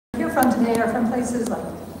heard from today are from places like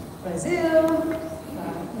Brazil,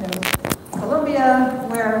 Colombia,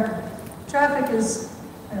 where traffic is,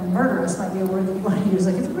 murderous might be a word that you want to use.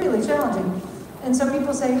 Like, it's really challenging. And so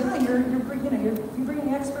people say, hi, you're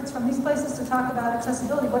bringing experts from these places to talk about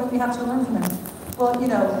accessibility. What do we have to learn from them? Well,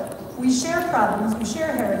 we share problems, we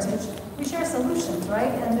share heritage, we share solutions,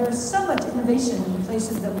 right? And there's so much innovation in the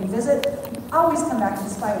places that we visit. We always come back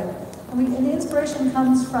inspired. And the inspiration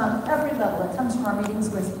comes from every level. It comes from our meetings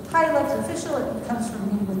with high-elected officials. It comes from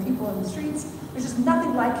meeting with people in the streets. There's just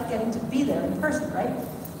nothing like getting to be there in person, right?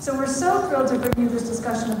 So we're so thrilled to bring you this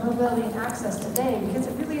discussion of mobility and access today because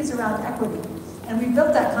it really is around equity. And we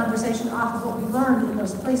built that conversation off of what we learned in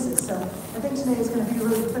those places. So I think today is going to be a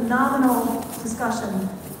really phenomenal discussion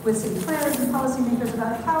with city planners and policymakers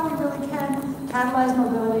about how we really can catalyze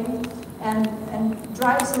mobility and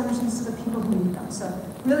drive solutions to the people who need them. So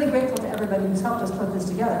really grateful to everybody who's helped us put this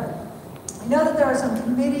together. I know that there are some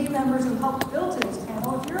committee members who helped build today's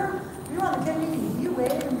panel. If you're on the committee, will you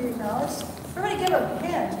wave and be acknowledged? Everybody give a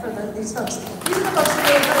hand for these folks. These are the folks who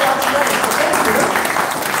really put a lot together, so thank you.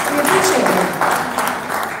 We appreciate it.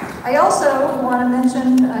 I also want to mention,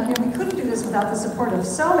 we couldn't do this without the support of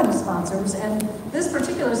so many sponsors, and this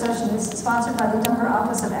particular session is sponsored by the Denver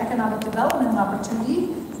Office of Economic Development and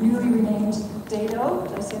Opportunity, newly renamed DADO.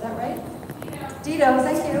 Did I say that right? DADO,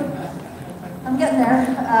 thank you. I'm getting there.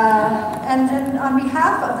 And on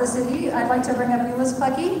behalf of the city, I'd like to bring up Clarisse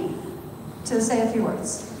Cunha to say a few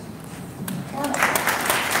words.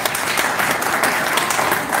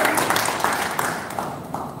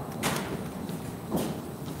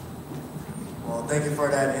 Well, thank you for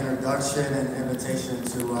that introduction and invitation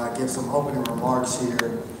to give some opening remarks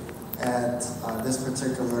here at this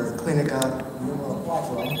particular Clinica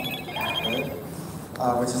Turning,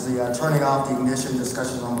 which is the turning off the ignition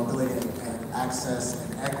discussion on mobility and access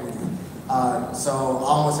and equity. So I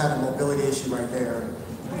almost had a mobility issue right there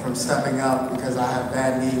from stepping up because I have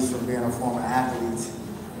bad knees from being a former athlete.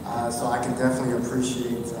 So I can definitely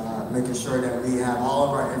appreciate making sure that we have all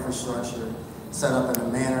of our infrastructure set up in a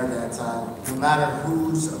manner that no matter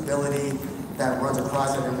whose ability that runs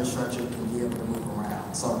across that infrastructure can be able to move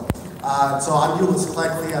around. So I'm Clarisse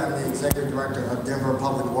Cunha. I'm the Executive Director of Denver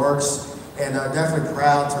Public Works, and definitely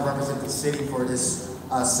proud to represent the city for this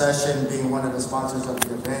session, being one of the sponsors of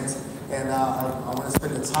the event. And I want to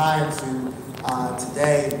spend the time to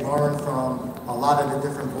today learn from a lot of the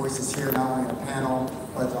different voices here, not only in the panel,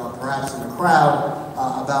 but perhaps in the crowd,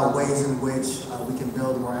 about ways in which we can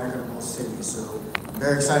build a more equitable city. So I'm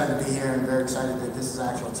very excited to be here and very excited that this is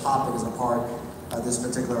actually a topic as a part of this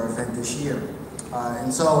particular event this year.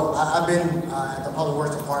 And so I've been at the Public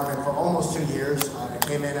Works Department for almost 2 years. I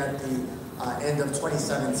came in at the end of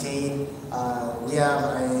 2017. We have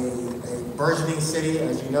a burgeoning city,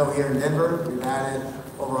 as you know, here in Denver. We've added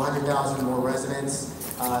over 100,000 more residents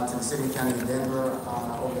to the city and county of Denver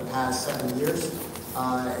over the past 7 years.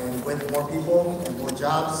 And with more people and more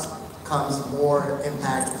jobs comes more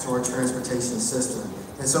impact to our transportation system.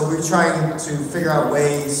 And so we're trying to figure out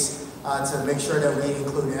ways to make sure that we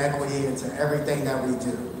include equity into everything that we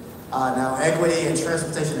do. Now, equity and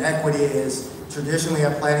transportation equity is traditionally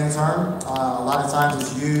a planning term. A lot of times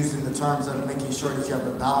it's used in the terms of making sure that you have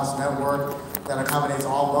a balanced network that accommodates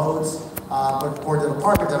all modes. But for the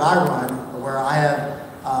department that I run, where I have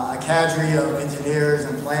a cadre of engineers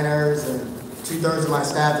and planners and 2/3 of my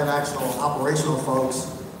staff and actual operational folks,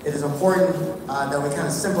 it is important that we kind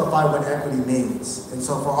of simplify what equity means. And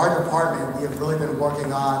so for our department, we have really been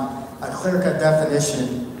working on a clear-cut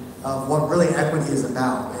definition of what really equity is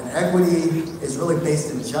about. And equity is really based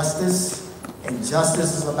in justice, and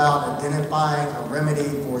justice is about identifying a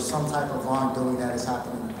remedy for some type of wrongdoing that has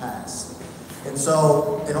happened in the past. And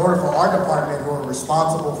so in order for our department, who are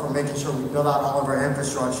responsible for making sure we build out all of our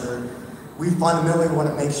infrastructure, we fundamentally want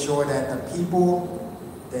to make sure that the people,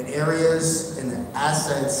 the areas, and the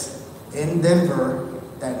assets in Denver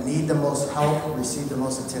that need the most help receive the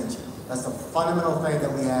most attention. That's the fundamental thing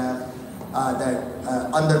that we have that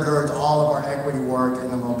undergirds all of our equity work in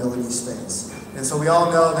the mobility space. And so we all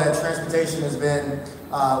know that transportation has been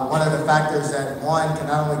one of the factors that, one, can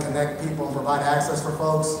not only connect people and provide access for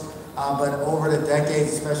folks, but over the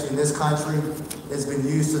decades, especially in this country, it's been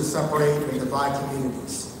used to separate and divide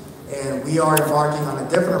communities. And we are embarking on a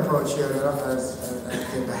different approach here at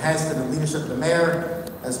the behest of the leadership of the mayor,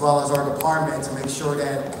 as well as our department, to make sure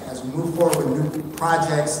that as we move forward with new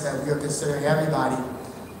projects, that we are considering everybody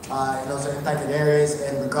in those impacted areas.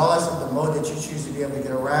 And regardless of the mode that you choose to be able to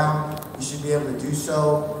get around, you should be able to do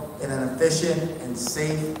so in an efficient and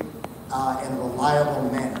safe and reliable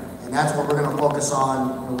manner. And that's what we're going to focus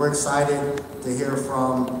on. And we're excited to hear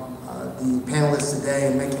from the panelists today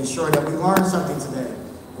and making sure that we learn something today.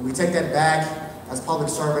 And we take that back as public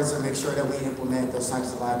servants and make sure that we implement those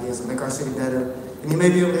types of ideas and make our city better. And you may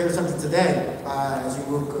be able to hear something today as you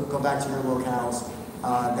go back to your locales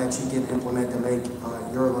that you can implement to make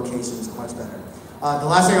your locations much better. The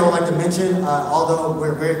last thing I would like to mention, although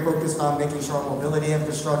we're very focused on making sure our mobility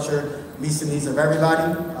infrastructure meets the needs of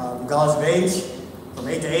everybody, regardless of age, from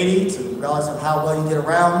 8 to 80, to regardless of how well you get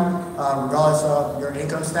around, regardless of your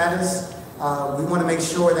income status, we want to make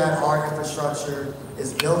sure that our infrastructure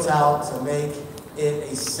is built out to make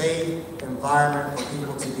it a safe environment for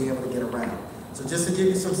people to be able to get around. So just to give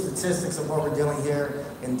you some statistics of what we're doing here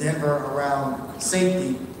in Denver around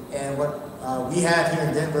safety, and what we have here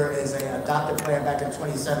in Denver is an adopted plan back in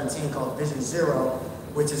 2017 called Vision Zero,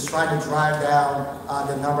 which is trying to drive down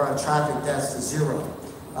the number of traffic deaths to zero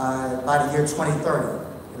by the year 2030.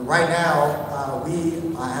 And right now,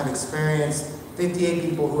 we have experienced 58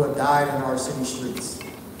 people who have died in our city streets.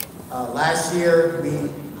 Last year,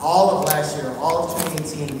 all of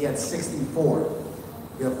 2018, we had 64.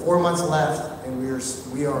 We have 4 months left, and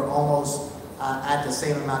we are almost at the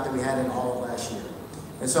same amount that we had in all of last year.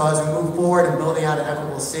 And so as we move forward in building out an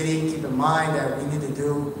equitable city, keep in mind that we need to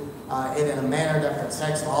do it in a manner that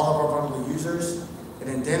protects all of our vulnerable users. And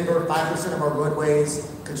in Denver, 5% of our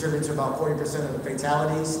roadways contribute to about 40% of the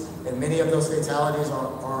fatalities, and many of those fatalities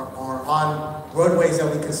are on roadways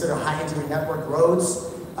that we consider high injury network roads,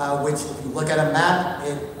 which if you look at a map,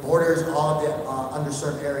 it borders all of the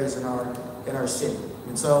underserved areas in our city.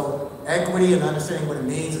 And so equity and understanding what it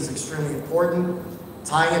means is extremely important.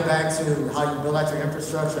 Tying it back to how you build out your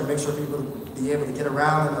infrastructure and make sure people be able to get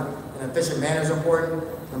around in an efficient manner is important.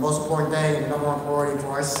 The most important thing and the number one priority for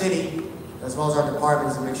our city, as well as our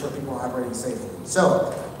departments, to make sure people are operating safely.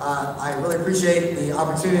 So I really appreciate the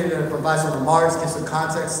opportunity to provide some remarks, give some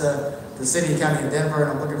context to the city and county of Denver,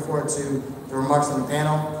 and I'm looking forward to the remarks on the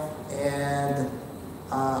panel. And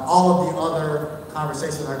all of the other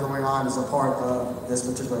conversations that are going on is a part of this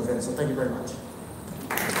particular event. So thank you very much.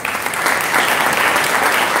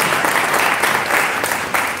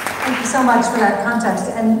 Thank you so much for that context.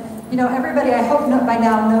 And you know, everybody I hope by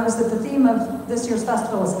now knows that the theme of this year's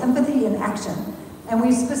festival is empathy in action. And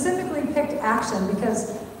we specifically picked action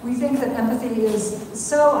because we think that empathy is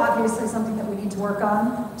so obviously something that we need to work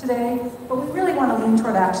on today, but we really want to lean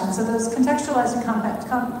toward action. So those contextualizing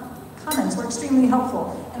comments were extremely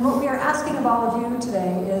helpful. And what we are asking of all of you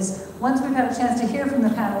today is, once we've had a chance to hear from the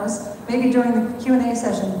panelists, maybe during the Q&A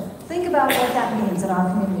session, think about what that means in our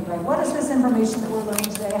community, right? What is this information that we're learning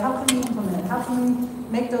today? How can we implement it? How can we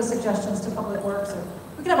make those suggestions to Public Works? Or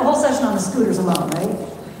we could have a whole session on the scooters alone, right?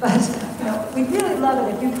 But you know, we'd really love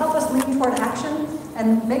it if you'd help us lean toward action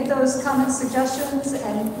and make those comments, suggestions,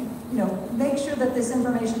 and you know, make sure that this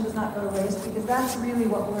information does not go to waste, because that's really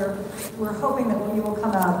what we're hoping that when you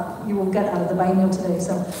will get out of the biennial today.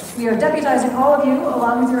 So we are deputizing all of you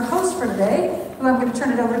along with your host for today, who I'm going to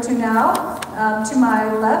turn it over to now. To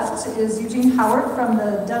my left is Eugene Howard from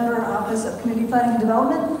the Denver Office of Community Planning and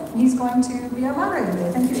Development, and he's going to be our moderator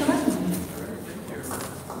today. Thank you so much, Eugene.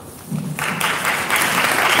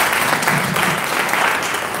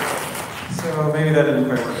 So maybe that didn't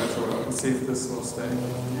quite work out so well. Let's see if this will stay.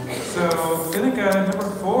 So, Clinica number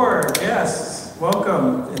 4, yes,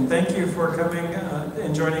 welcome, and thank you for coming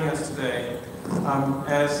and joining us today.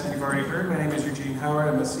 As you've already heard, my name is Eugene Howard.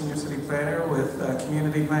 I'm a senior city planner with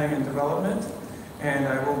Community Planning and Development, and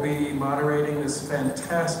I will be moderating this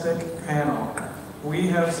fantastic panel. We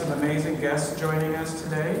have some amazing guests joining us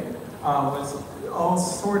today with all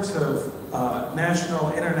sorts of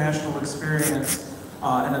national, international experience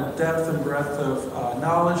and a depth and breadth of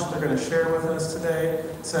knowledge they're going to share with us today.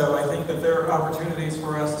 So I think that there are opportunities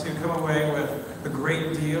for us to come away with a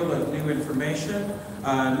great deal of new information,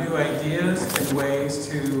 new ideas, and ways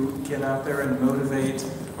to get out there and motivate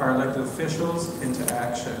our elected officials into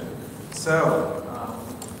action. So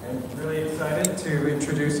I'm really excited to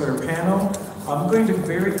introduce our panel. I'm going to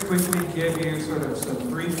very quickly give you sort of some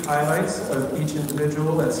brief highlights of each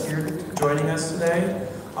individual that's here joining us today.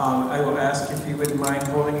 I will ask if you wouldn't mind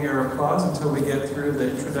holding your applause until we get through the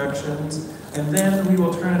introductions, and then we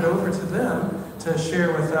will turn it over to them to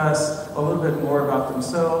share with us a little bit more about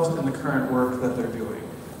themselves and the current work that they're doing.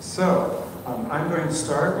 So, I'm going to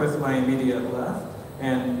start with my immediate left,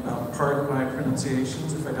 and pardon my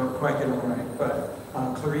pronunciations if I don't quite get them right, but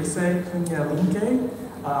Clarisse Cunha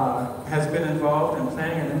Kinke has been involved in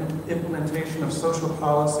planning and implementation of social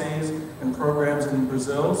policies and programs in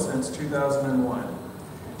Brazil since 2001.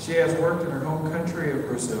 She has worked in her home country of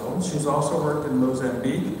Brazil. She's also worked in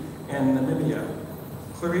Mozambique and Namibia.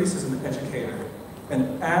 Clarisse is an educator,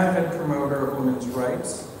 an avid promoter of women's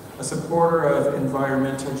rights, a supporter of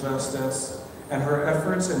environmental justice, and her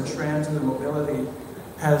efforts in transit and mobility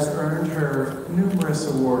has earned her numerous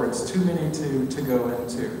awards, too many to go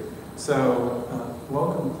into. So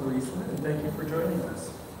welcome, Clarisse, and thank you for joining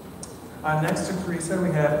us. Next to Clarisse,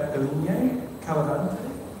 we have Aline Cavalcante.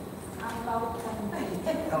 I'll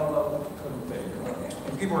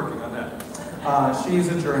keep working on that. She's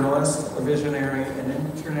a journalist, a visionary, an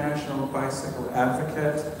international bicycle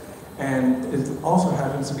advocate, and it also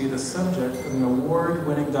happens to be the subject of an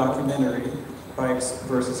award-winning documentary, Bikes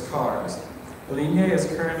versus Cars. Aline is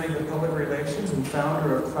currently the public relations and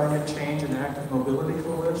founder of Climate Change and Active Mobility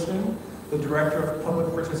Coalition, the director of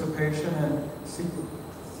public participation and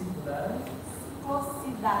Simplicidade,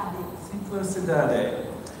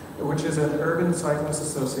 which is an urban cyclist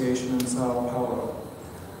association in Sao Paulo.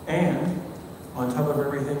 And, on top of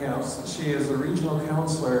everything else, she is the regional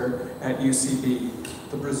counselor at UCB,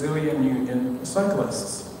 the Brazilian Union of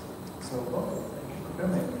Cyclists. So, welcome. Thank you for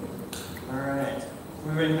coming. All right.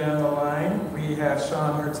 Moving down the line, we have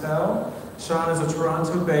Sean Hertel. Sean is a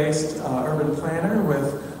Toronto-based urban planner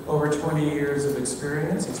with over 20 years of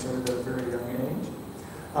experience. He started at a very young age.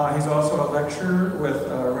 He's also a lecturer with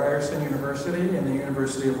Ryerson University and the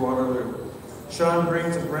University of Waterloo. Sean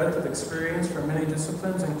brings a breadth of experience from many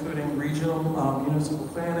disciplines, including regional municipal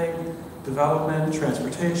planning, development,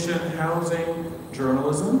 transportation, housing,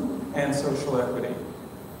 journalism, and social equity.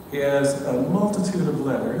 He has a multitude of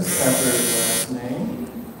letters after his last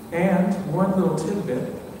name, and one little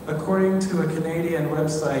tidbit, according to a Canadian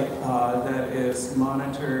website that is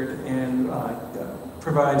monitored and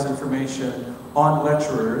provides information on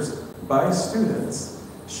lecturers by students,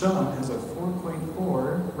 Sean has a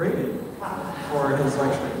 4.4 rating for his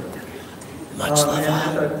lecture.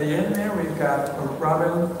 And at the end there, we've got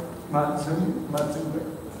Robin Mazumder.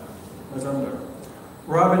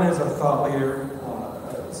 Robin is a thought leader,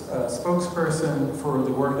 a spokesperson for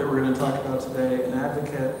the work that we're going to talk about today, an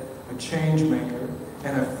advocate, a change maker,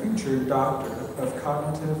 and a future doctor of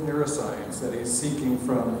cognitive neuroscience that he's seeking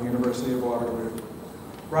from the University of Waterloo.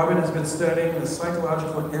 Robin has been studying the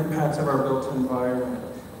psychological impacts of our built environment,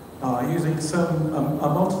 using a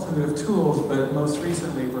multitude of tools, but most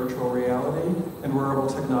recently virtual reality and wearable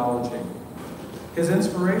technology. His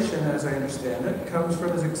inspiration, as I understand it, comes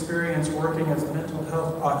from his experience working as a mental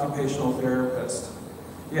health occupational therapist.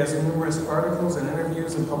 He has numerous articles and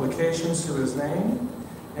interviews and publications to his name,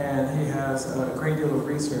 and he has a great deal of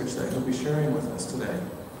research that he'll be sharing with us today.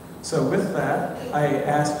 So with that, I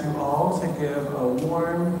ask you all to give a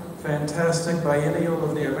warm, fantastic Biennial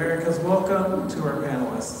of the Americas welcome to our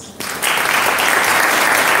panelists.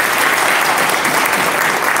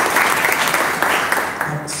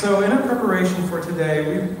 So in our preparation for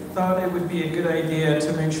today, we thought it would be a good idea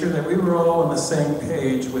to make sure that we were all on the same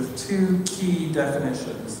page with two key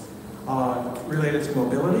definitions related to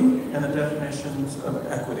mobility and the definitions of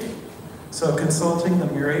equity. So consulting the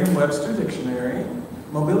Merriam-Webster dictionary,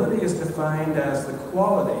 mobility is defined as the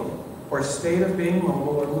quality or state of being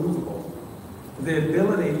mobile or movable, the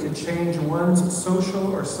ability to change one's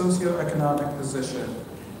social or socioeconomic position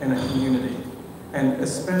in a community, and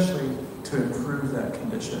especially to improve that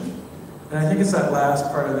condition. And I think it's that last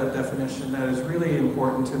part of that definition that is really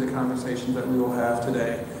important to the conversation that we will have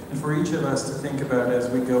today, and for each of us to think about as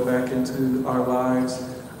we go back into our lives,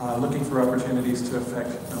 looking for opportunities to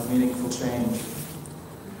affect meaningful change.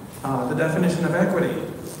 The definition of equity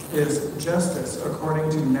is justice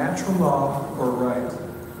according to natural law or right.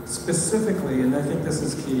 Specifically, and I think this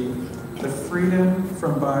is key, the freedom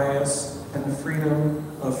from bias and the freedom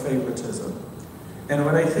of favoritism. And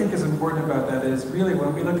what I think is important about that is really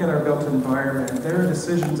when we look at our built environment, there are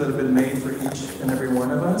decisions that have been made for each and every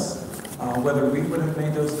one of us, whether we would have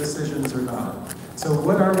made those decisions or not. So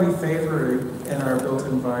what are we favoring in our built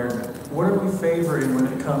environment? What are we favoring when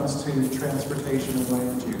it comes to transportation and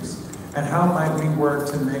land use? And how might we work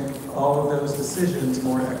to make all of those decisions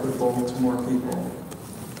more equitable to more people?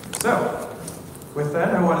 So, with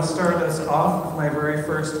that, I want to start us off with my very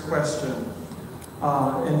first question.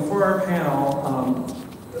 And for our panel,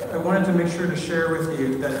 I wanted to make sure to share with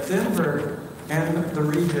you that Denver and the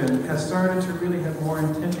region has started to really have more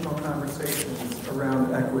intentional conversations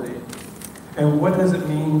around equity. And what does it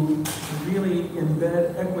mean to really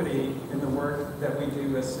embed equity in the work that we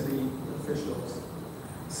do as city officials?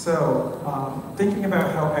 So, thinking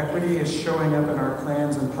about how equity is showing up in our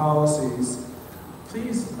plans and policies,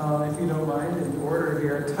 please, if you don't mind, in order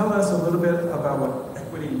here, tell us a little bit about what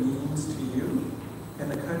equity means to you in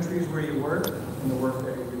the countries where you work and the work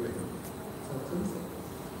that you're doing. So please.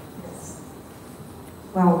 Yes.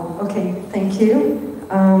 Wow, okay, thank you.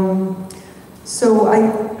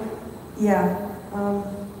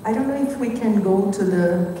 I I don't know if we can go to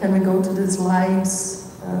the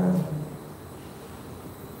slides?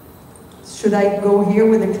 Should I go here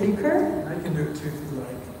with a clicker? I can do it too if you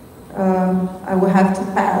like. I will have to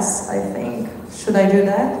pass, I think. Should I do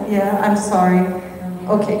that? Yeah, I'm sorry.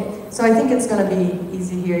 Okay, so I think it's going to be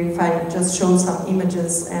easy here if I just show some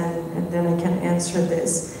images and then I can answer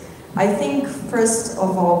this. I think, first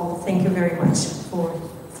of all, thank you very much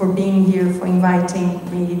for being here, for inviting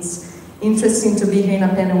me. It's interesting to be here in a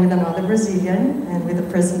panel with another Brazilian and with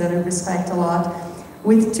a person that I respect a lot,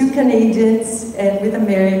 with two Canadians and with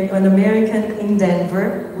an American in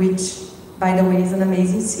Denver, which, by the way, is an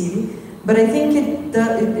amazing city. But I think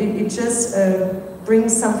it just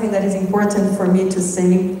brings something that is important for me to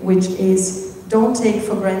say, which is don't take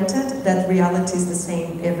for granted that reality is the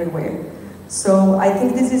same everywhere. So I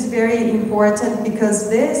think this is very important because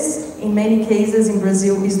this, in many cases in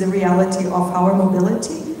Brazil, is the reality of our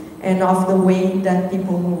mobility and of the way that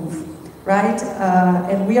people move, right?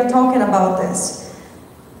 And we are talking about this.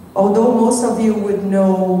 Although most of you would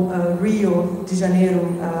know Rio de Janeiro,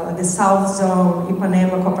 the South Zone,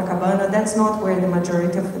 Ipanema, Copacabana, that's not where the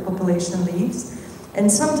majority of the population lives.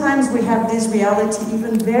 And sometimes we have this reality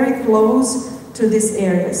even very close to these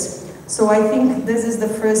areas. So I think this is the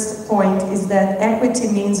first point, is that equity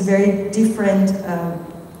means very different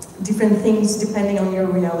things depending on your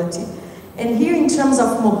reality. And here in terms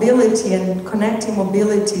of mobility and connecting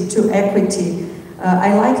mobility to equity,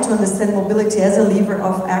 I like to understand mobility as a lever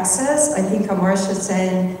of access. I think Amartya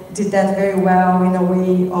Sen did that very well in a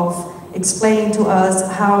way of explaining to us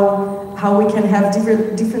how we can have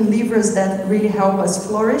different levers that really help us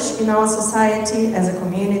flourish in our society, as a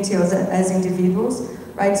community, as individuals,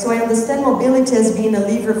 right? So I understand mobility as being a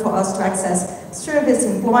lever for us to access service,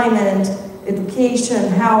 employment, education,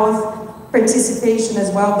 health, participation as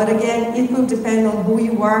well. But again, it will depend on who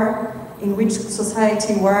you are, in which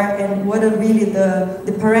society you are, and what are really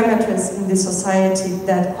the parameters in the society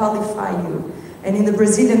that qualify you. And in the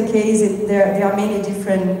Brazilian case, there are many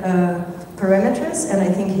different parameters, and I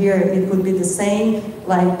think here it would be the same,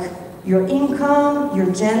 like your income,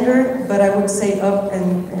 your gender, but I would say up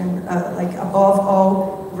and like above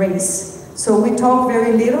all, race. So we talk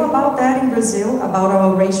very little about that in Brazil, about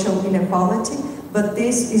our racial inequality, but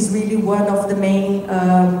this is really one of the main,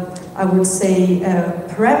 I would say,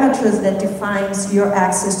 parameters that defines your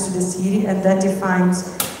access to the city, and that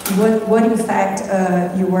defines what in fact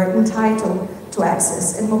you are entitled to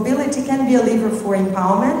access. And mobility can be a lever for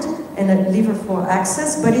empowerment and a lever for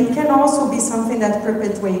access, but it can also be something that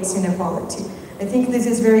perpetuates inequality. I think this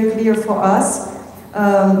is very clear for us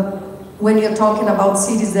when you're talking about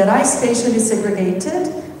cities that are spatially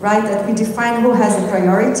segregated, right, that we define who has a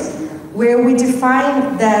priority, where we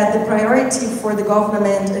define that the priority for the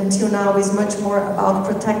government until now is much more about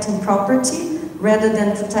protecting property rather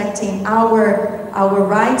than protecting our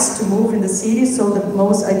rights to move in the city. So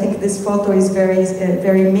I think this photo is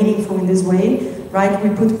very meaningful in this way, right? We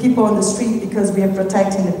put people on the street because we are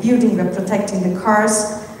protecting the building, we are protecting the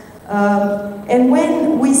cars. And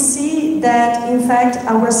when we see that, in fact,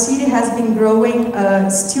 our city has been growing,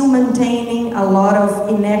 still maintaining a lot of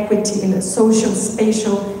inequity in the social,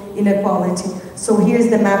 spatial inequality. So here's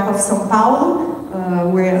the map of São Paulo,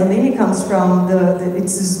 where Aline comes from.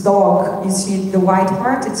 It's this dog. You see the white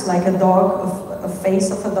part, it's like a dog, a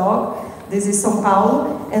face of a dog. This is São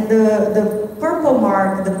Paulo. And the purple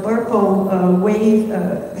mark, the purple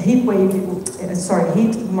heat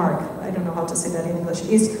mark, I don't know how to say that in English,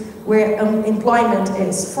 is where employment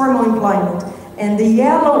is, formal employment. And the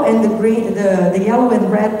yellow and the green, the yellow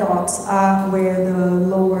and red dots are where the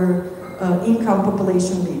lower income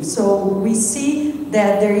population lives. So we see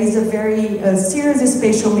that there is a very serious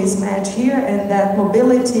spatial mismatch here, and that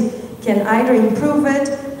mobility can either improve it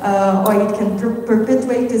or it can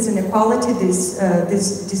perpetuate this inequality,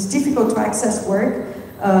 this difficult to access work,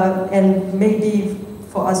 and maybe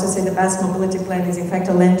for us to say the best mobility plan is in fact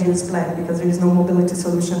a land use plan, because there is no mobility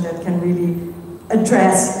solution that can really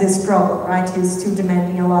address this problem, right? You're still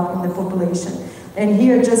demanding a lot on the population. And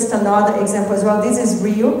here, just another example as well. This is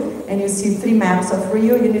Rio, and you see 3 maps of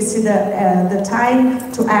Rio, and you see the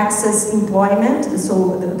time to access employment,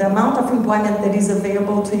 so the amount of employment that is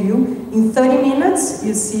available to you. In 30 minutes,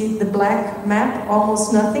 you see the black map,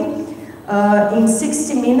 almost nothing. In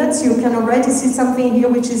 60 minutes, you can already see something here,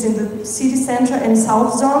 which is in the city center and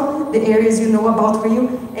south zone, the areas you know about Rio,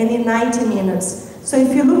 and in 90 minutes. So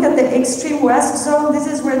if you look at the extreme west zone, this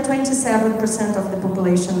is where 27% of the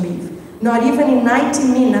population live. Not even in 90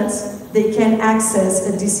 minutes, they can access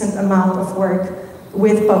a decent amount of work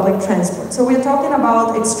with public transport. So we're talking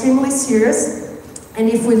about extremely serious. And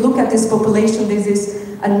if we look at this population, this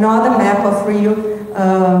is another map of Rio.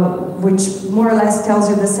 which more or less tells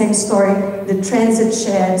you the same story, the transit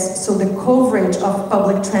sheds, so the coverage of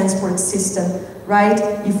public transport system, right?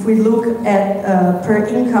 If we look at per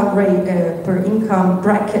income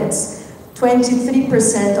brackets,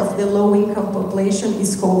 23% of the low-income population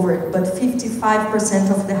is covered, but 55%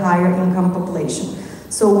 of the higher-income population.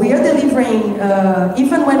 So we are delivering,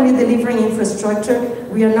 even when we're delivering infrastructure,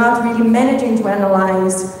 we are not really managing to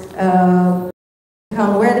analyze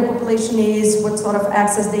where the population is, what sort of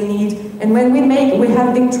access they need. And when we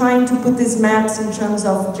have been trying to put these maps in terms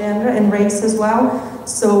of gender and race as well.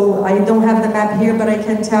 So I don't have the map here, but I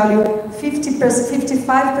can tell you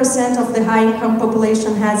 55% of the high-income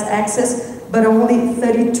population has access, but only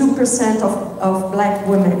 32% of black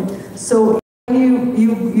women. So when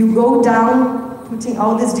you go down, putting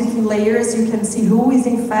all these different layers, you can see who is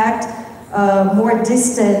in fact more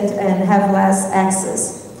distant and have less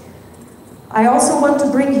access. I also want to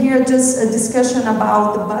bring here just a discussion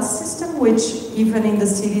about the bus system, which even in the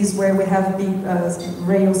cities where we have big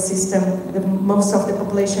rail system, most of the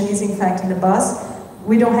population is in fact in the bus.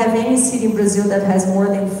 We don't have any city in Brazil that has more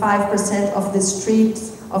than 5% of the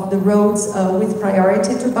streets, of the roads with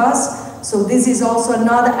priority to bus. So this is also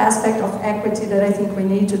another aspect of equity that I think we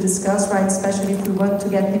need to discuss, right? Especially if we want to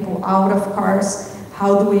get people out of cars.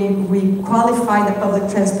 How do we qualify the public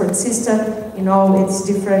transport system in all its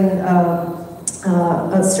different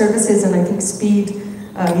services, and I think speed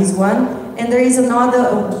is one. And there is another,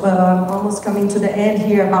 almost coming to the end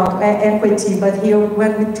here, about equity, but here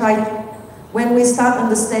when we start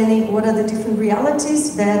understanding what are the different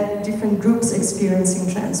realities that different groups experience in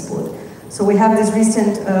transport. So we have this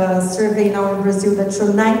recent survey now in Brazil that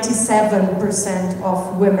showed 97%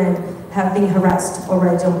 of women have been harassed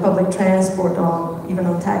already on public transport, even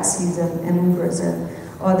on taxis and Ubers and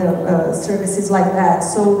other services like that.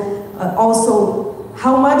 So also,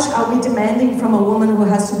 how much are we demanding from a woman who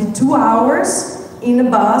has to be 2 hours in a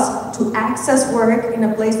bus to access work in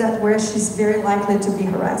a place where she's very likely to be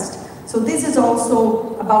harassed? So this is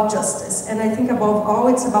also about justice, and I think above all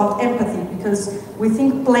it's about empathy, because we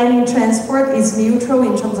think planning transport is neutral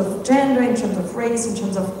in terms of gender, in terms of race, in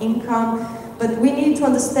terms of income, but we need to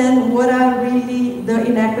understand what are really the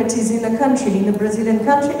inequities in the country, in the Brazilian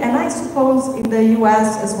country, and I suppose in the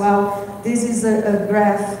US as well. This is a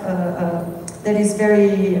graph that is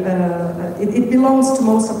very, it belongs to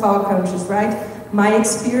most of our countries, right? My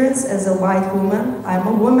experience as a white woman, I'm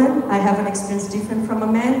a woman, I have an experience different from a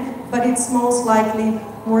man, but it's most likely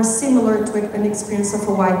more similar to an experience of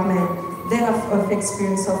a white man than of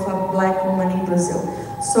experience of a black woman in Brazil.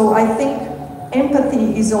 So I think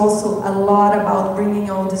empathy is also a lot about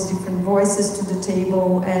bringing all these different voices to the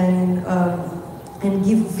table and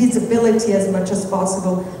give visibility as much as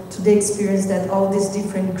possible to the experience that all these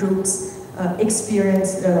different groups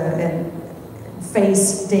experience and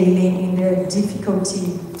face daily in their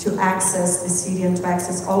difficulty to access the city and to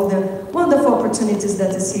access all the wonderful opportunities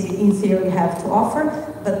that the city in theory have to offer,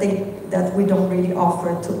 but that we don't really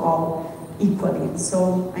offer to all equally.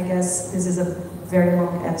 So I guess this is a very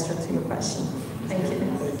long answer to your question. Thank you.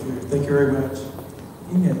 Thank you. Thank you very much.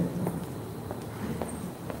 Eugene.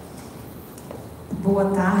 Boa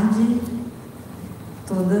tarde,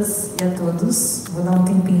 todas e a todos. Vou dar um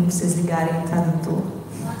tempinho para vocês ligarem o tradutor.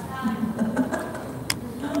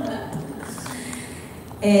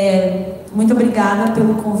 Muito obrigada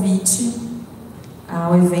pelo convite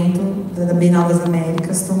ao evento da Bienal das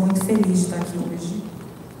Américas. Estou muito feliz de estar aqui hoje.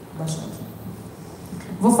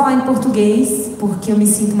 Vou falar em português porque eu me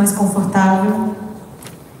sinto mais confortável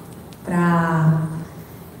para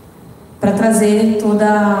trazer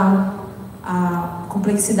toda a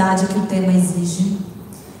complexidade que o tema exige.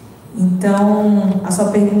 Então, a sua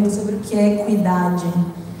pergunta sobre o que é equidade.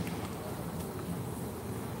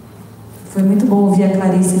 Foi muito bom ouvir a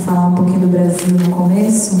Clarisse falar um pouquinho do Brasil no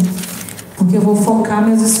começo, porque eu vou focar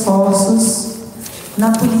meus esforços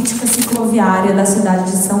na política cicloviária da cidade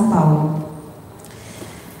de São Paulo.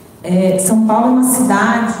 São Paulo é uma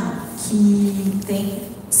cidade que tem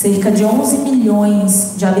cerca de 11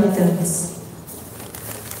 milhões de habitantes,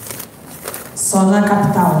 só na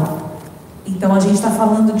capital. Então a gente está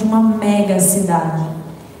falando de uma mega cidade.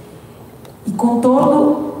 E com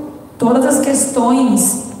todas as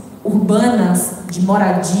questões urbanas de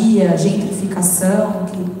moradia, gentrificação,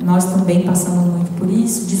 que nós também passamos muito por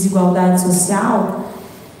isso, desigualdade social,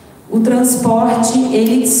 o transporte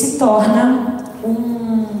ele se torna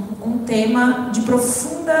um tema de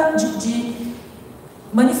profunda de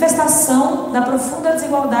manifestação da profunda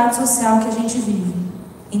desigualdade social que a gente vive.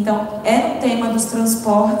 Então, é no tema dos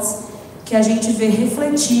transportes que a gente vê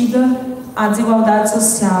refletida a desigualdade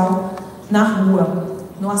social na rua.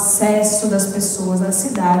 no acesso das pessoas às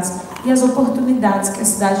cidades e as oportunidades que a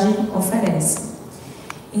cidade oferece.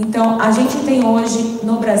 Então, a gente tem hoje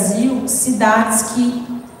no Brasil cidades que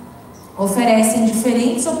oferecem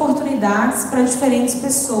diferentes oportunidades para diferentes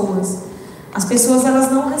pessoas. As pessoas,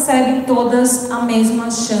 elas não recebem todas a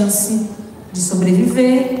mesma chance de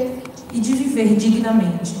sobreviver e de viver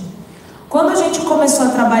dignamente. Quando a gente começou a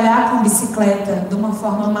trabalhar com bicicleta de uma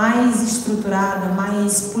forma mais estruturada,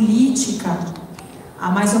 mais política, há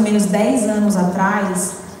mais ou menos 10 anos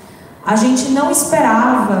atrás, a gente não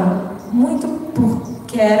esperava, muito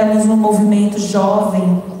porque éramos um movimento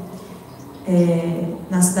jovem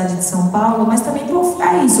na cidade de São Paulo, mas também por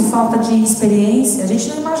falta de experiência. A gente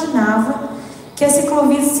não imaginava que as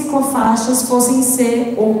ciclovias e ciclofaixas fossem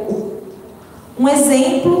ser um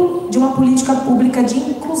exemplo de uma política pública de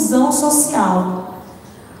inclusão social.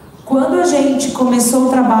 Quando a gente começou o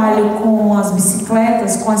trabalho com as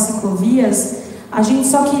bicicletas, com as ciclovias, a gente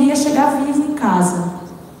só queria chegar vivo em casa.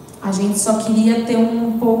 A gente só queria ter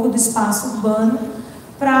um pouco do espaço urbano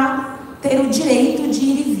para ter o direito de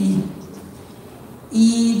ir e vir.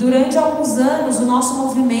 E durante alguns anos o nosso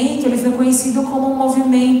movimento ele foi conhecido como um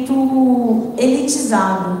movimento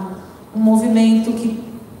elitizado, um movimento que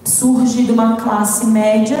surge de uma classe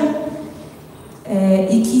média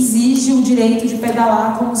e que exige o direito de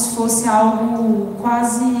pedalar como se fosse algo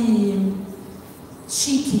quase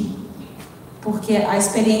chique, porque a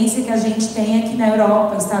experiência que a gente tem aqui na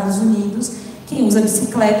Europa, Estados Unidos, quem usa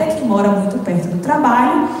bicicleta é quem mora muito perto do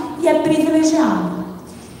trabalho e é privilegiado.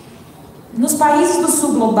 Nos países do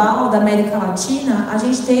sul global, da América Latina, a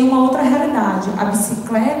gente tem uma outra realidade. A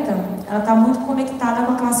bicicleta, ela está muito conectada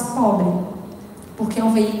com a classe pobre, porque é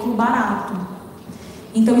um veículo barato.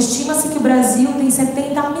 Então, estima-se que o Brasil tem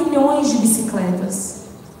 70 milhões de bicicletas.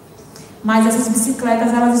 Mas essas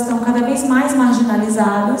bicicletas, elas estão cada vez mais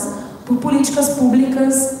marginalizadas por políticas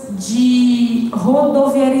públicas de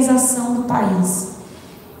rodoviarização do país.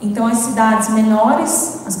 Então, as cidades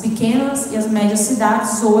menores, as pequenas e as médias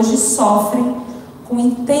cidades hoje sofrem com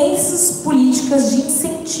intensas políticas de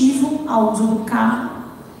incentivo ao uso do carro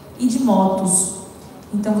e de motos.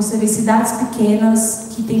 Então, você vê cidades pequenas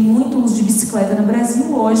que têm muito uso de bicicleta no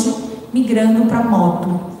Brasil hoje migrando para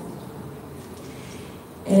moto.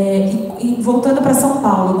 E voltando para São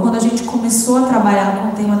Paulo, quando a gente começou a trabalhar com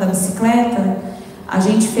o tema da bicicleta, a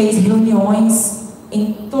gente fez reuniões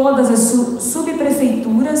em todas as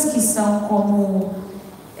subprefeituras, que são como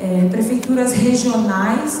prefeituras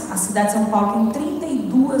regionais. A cidade de São Paulo tem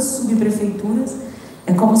 32 subprefeituras,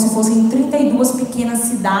 é como se fossem 32 pequenas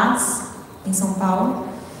cidades em São Paulo.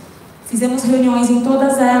 Fizemos reuniões em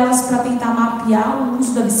todas elas para tentar mapear o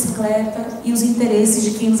uso da bicicleta e os interesses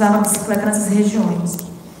de quem usava a bicicleta nessas regiões.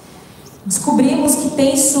 Descobrimos que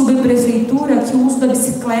tem subprefeitura que o uso da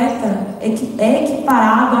bicicleta é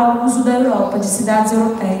equiparado ao uso da Europa, de cidades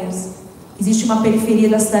europeias. Existe uma periferia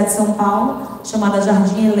da cidade de São Paulo, chamada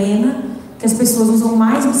Jardim Helena, que as pessoas usam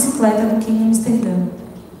mais bicicleta do que em Amsterdã.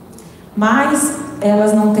 Mas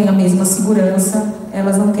elas não têm a mesma segurança,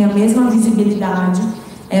 elas não têm a mesma visibilidade,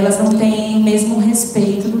 elas não têm o mesmo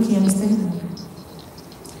respeito do que em Amsterdã.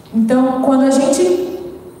 Então, quando a gente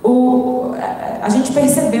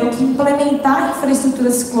percebeu que implementar a infraestrutura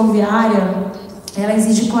cicloviária, ela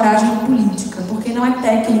exige coragem política, porque não é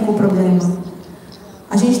técnico o problema.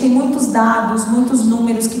 A gente tem muitos dados, muitos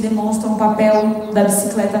números que demonstram o papel da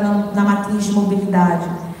bicicleta na matriz de mobilidade,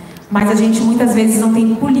 mas a gente muitas vezes não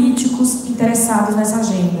tem políticos interessados nessa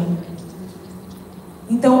agenda.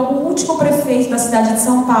 Então, o último prefeito da cidade de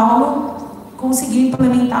São Paulo conseguiu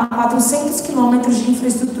implementar 400 quilômetros de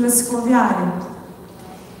infraestrutura cicloviária,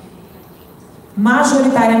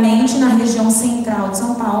 majoritariamente na região central de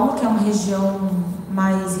São Paulo, que é uma região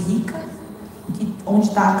mais rica, onde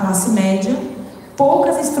está a classe média,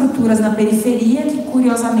 poucas estruturas na periferia, que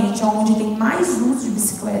curiosamente é onde tem mais uso de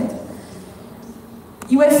bicicleta,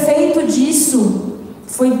 e o efeito disso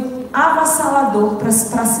foi avassalador para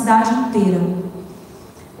a cidade inteira.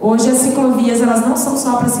 Hoje as ciclovias, elas não são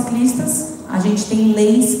só para ciclistas, a gente tem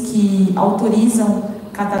leis que autorizam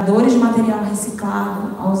catadores de material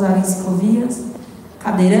reciclado a usarem ciclovias,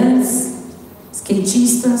 cadeirantes,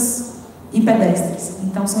 skatistas e pedestres.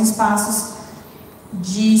 Então são espaços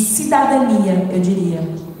de cidadania, eu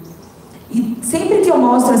diria. E sempre que eu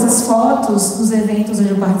mostro essas fotos nos eventos onde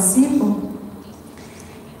eu participo,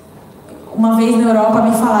 uma vez na Europa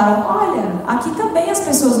me falaram: olha, aqui também as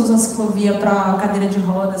pessoas usam ciclovia para cadeira de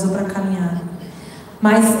rodas ou para caminhar.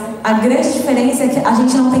 Mas a grande diferença é que a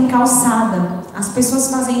gente não tem calçada. As pessoas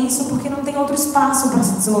fazem isso porque não tem outro espaço para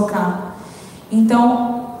se deslocar.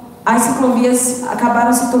 Então, as ciclovias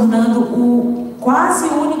acabaram se tornando quase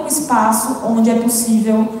único espaço onde é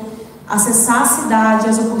possível acessar a cidade,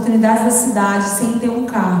 as oportunidades da cidade sem ter um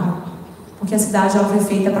carro, porque a cidade é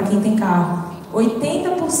feita para quem tem carro.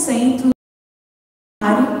 80% do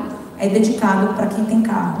área é dedicado para quem tem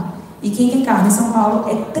carro. E quem tem carro em São Paulo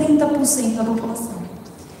é 30% da população.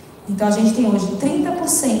 Então a gente tem hoje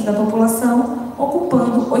 30% da população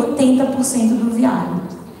ocupando 80% do viário.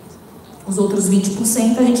 Os outros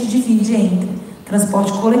 20% a gente divide entre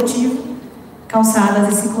transporte coletivo,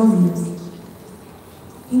 calçadas e ciclovias.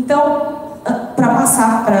 Então, para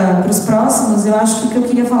passar para os próximos, eu acho que o que eu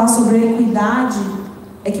queria falar sobre equidade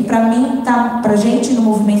é que, para mim, para a gente no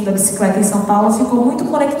movimento da bicicleta em São Paulo, ficou muito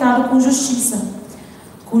conectado com justiça,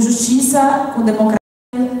 com democracia,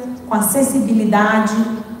 com acessibilidade,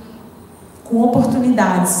 com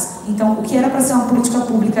oportunidades. Então, o que era para ser uma política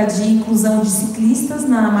pública de inclusão de ciclistas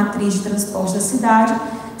na matriz de transporte da cidade,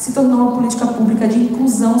 se tornou uma política pública de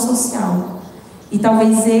inclusão social. E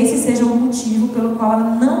talvez esse seja o motivo pelo qual ela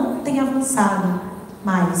não tem avançado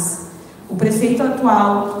mais. O prefeito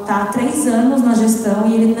atual está há 3 anos na gestão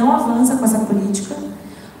e ele não avança com essa política,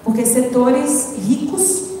 porque setores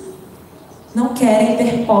ricos não querem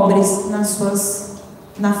ter pobres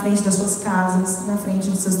na frente das suas casas, na frente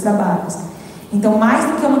dos seus trabalhos. Então, mais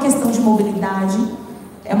do que uma questão de mobilidade,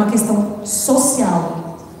 é uma questão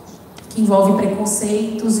social, que envolve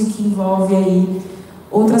preconceitos e que envolve aí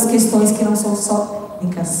outras questões que não são só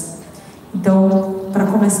técnicas. Então, para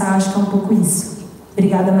começar, acho que é um pouco isso.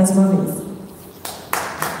 Obrigada mais uma vez.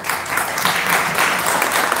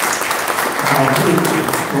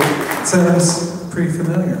 Sounds pretty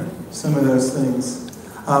familiar, some of those things.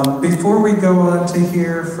 Before we go on to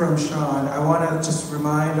hear from Sean, I want to just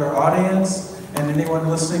remind our audience and anyone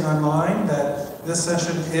listening online that this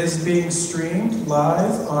session is being streamed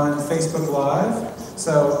live on Facebook Live.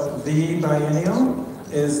 So, the Biennial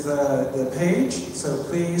is the page, so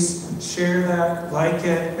please share that, like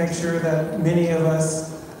it, make sure that many of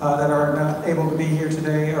us that are not able to be here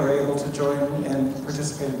today are able to join and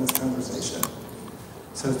participate in this conversation.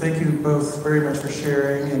 So thank you both very much for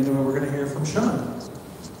sharing, and we're going to hear from Sean.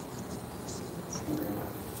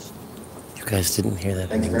 You guys didn't hear that.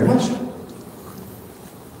 Thank you very much.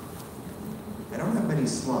 I don't have many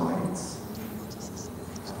slides.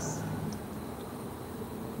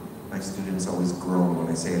 My students always groan when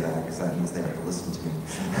I say that because that means they have to listen to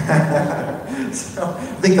me. So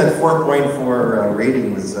I think that 4.4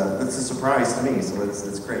 rating was that's a surprise to me, so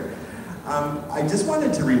that's great. I just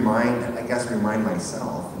wanted to remind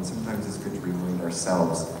myself, and sometimes it's good to remind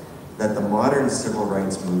ourselves, that the modern civil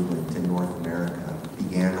rights movement in North America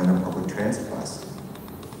began on a public transit bus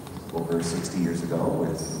over 60 years ago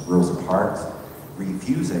with Rosa Parks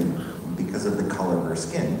refusing, because of the color of her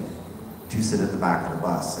skin, to sit at the back of the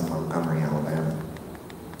bus in Montgomery, Alabama.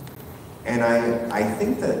 And I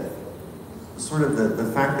think that sort of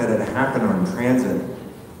the fact that it happened on transit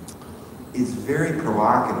is very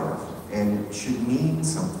provocative and should mean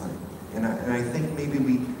something. And I think maybe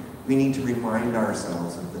we need to remind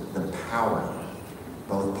ourselves of the power,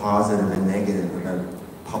 both positive and negative, about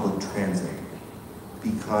public transit.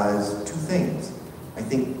 Because 2 things. I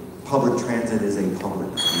think public transit is a public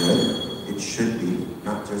good. It should be,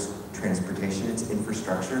 not just transportation, it's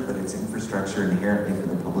infrastructure, but it's infrastructure inherently for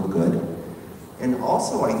the public good. And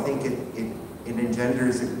also I think it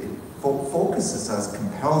engenders, it focuses us,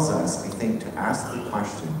 compels us, I think, to ask the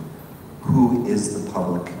question, who is the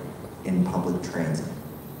public in public transit?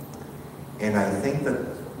 And I think that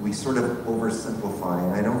we sort of oversimplify,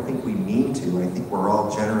 and I don't think we mean to. I think we're all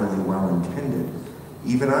generally well-intended.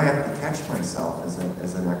 Even I have to catch myself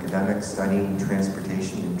as an academic studying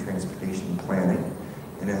transportation and transportation planning,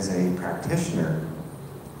 and as a practitioner.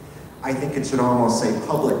 I think it should almost say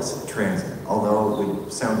public transit, although it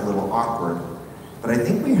would sound a little awkward. But I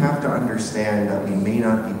think we have to understand that we may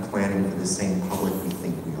not be planning for the same public we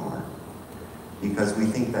think we are. Because we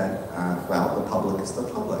think that, well, the public is the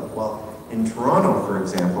public. Well, in Toronto, for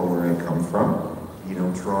example, where I come from, you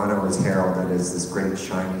know, Toronto is heralded as this great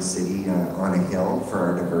shiny city on a hill for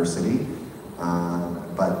our diversity.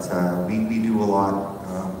 But we do a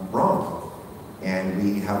lot wrong. And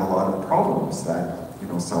we have a lot of problems that, you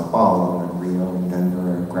know, Sao Paulo and Rio and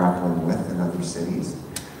Denver are grappling with, and other cities.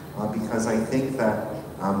 Because I think that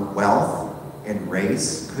wealth and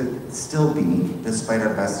race could still be, despite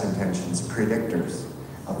our best intentions, predictors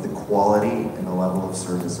of the quality and the level of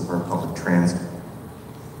service of our public transit.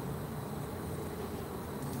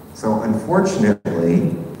 So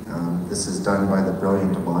unfortunately, this is done by the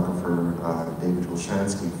brilliant demographer David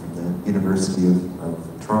Olshansky from the University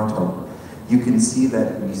of Toronto. You can see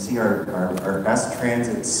that, you see our best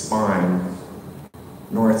transit spine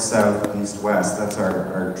north, south, east, west. That's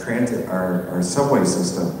our transit, our subway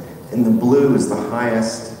system. In the blue is the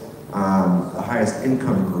highest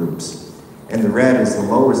income groups, and the red is the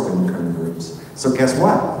lowest income groups. So guess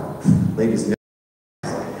what, ladies and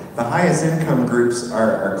gentlemen? The highest income groups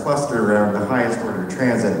are clustered around the highest order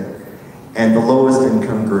transit, and the lowest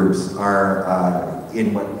income groups are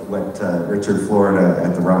in what Richard Florida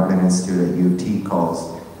at the Rotman Institute at U of T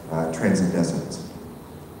calls transit deserts.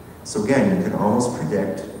 So again, you can almost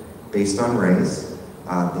predict, based on race,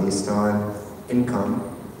 based on income,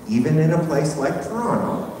 even in a place like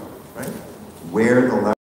Toronto, right, where the level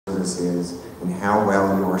of service is and how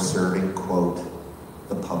well you're serving, quote,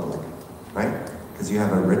 the public, right? Because you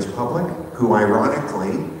have a rich public who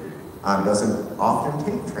ironically doesn't often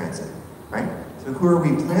take transit, right? So who are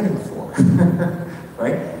we planning for,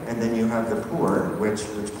 right? And then you have the poor, which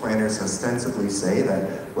planners ostensibly say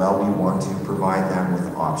that, well, we want to provide them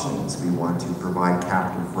with options. We want to provide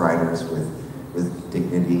captive riders with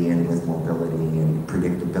dignity and with mobility and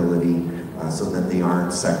predictability so that they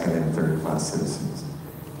aren't second and third class citizens,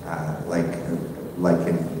 like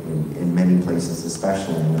in many places,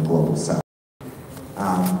 especially in the global south.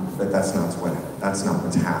 But that's not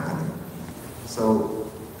what's happening. So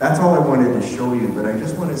that's all I wanted to show you, but I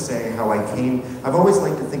just want to say how I came. I've always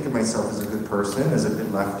liked to think of myself as a good person, as a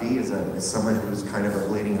good lefty, as someone who's kind of a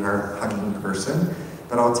bleeding heart, hugging person.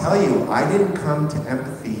 But I'll tell you, I didn't come to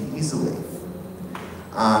empathy easily.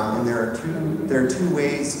 And there are two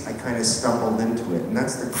ways I kind of stumbled into it, and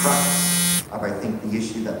that's the crux of, I think, the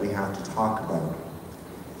issue that we have to talk about.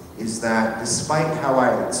 Is that despite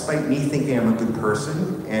me thinking I'm a good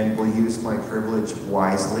person and will use my privilege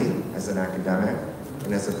wisely as an academic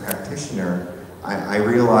and as a practitioner, I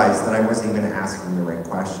realized that I wasn't even asking the right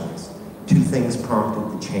questions. Two things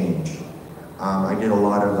prompted the change. I did a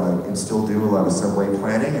lot of, and still do a lot of subway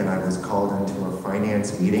planning, and I was called into a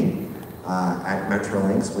finance meeting at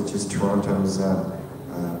Metrolinx, which is Toronto's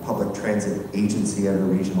public transit agency at a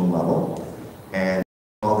regional level, and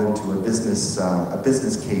called into a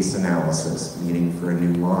business case analysis meeting for a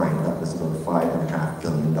new line that was about $5.5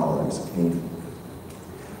 billion Canadian,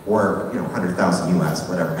 or 100,000 US,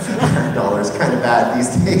 whatever. Dollars kind of bad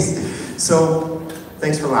these days. So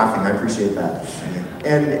thanks for laughing. I appreciate that.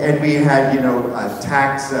 And we had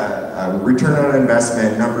tax, return on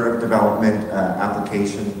investment, number of development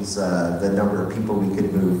applications, the number of people we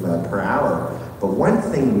could move per hour. But one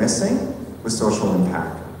thing missing was social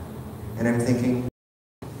impact. And I'm thinking,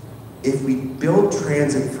 if we build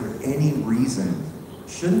transit for any reason,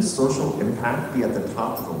 shouldn't social impact be at the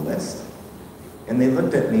top of the list? And they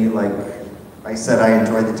looked at me like I said I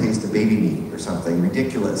enjoyed the taste of baby meat or something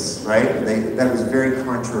ridiculous, right? That was very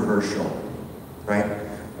controversial, right?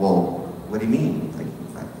 Well, what do you mean?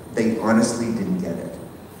 They honestly didn't get it.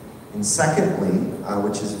 And secondly,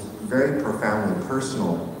 which is very profoundly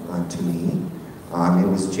personal to me, it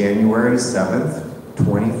was January 7th,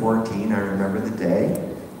 2014, I remember the day.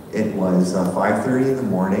 It was 5:30 in the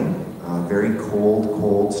morning, very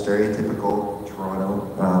cold, stereotypical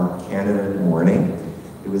Toronto, Canada morning.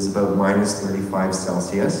 It was about minus 35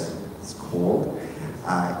 Celsius, it's cold.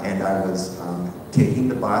 And I was taking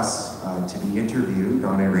the bus to be interviewed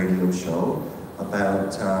on a radio show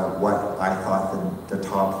about what I thought the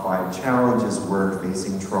top 5 challenges were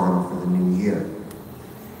facing Toronto for the new year.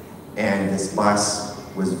 And this bus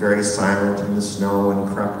was very silent in the snow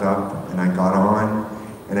and crept up, and I got on,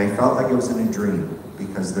 and I felt like I was in a dream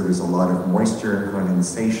because there was a lot of moisture and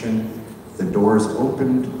condensation. The doors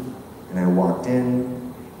opened, and I walked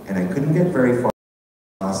in, and I couldn't get very far.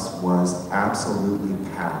 The bus was absolutely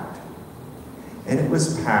packed. And it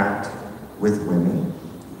was packed with women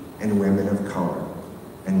and women of color.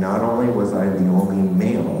 And not only was I the only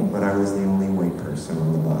male, but I was the only white person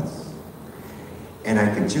on the bus. And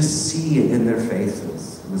I could just see it in their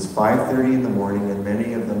faces. It was 5:30 in the morning, and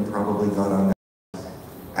many of them probably got on the bus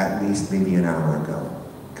at least maybe an hour ago,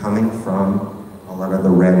 coming from a lot of the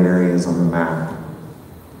red areas on the map.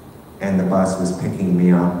 And the bus was picking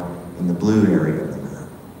me up in the blue area of the map.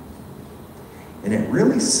 And it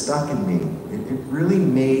really stuck in me. It really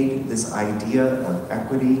made this idea of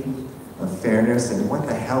equity, of fairness, and what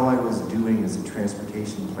the hell I was doing as a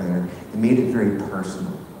transportation planner, it made it very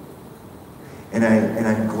personal. And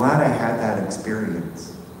I'm glad I had that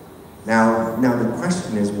experience. Now the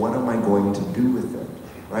question is, what am I going to do with it,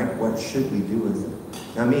 right? What should we do with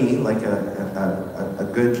it? Now me, like a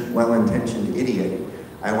good, well-intentioned idiot,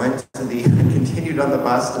 I went to continued on the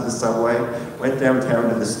bus to the subway, went downtown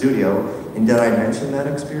to the studio, and did I mention that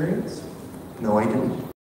experience? No, I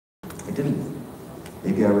didn't.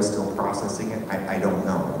 Maybe I was still processing it, I don't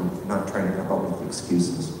know. I'm not trying to come up with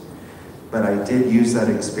excuses. But I did use that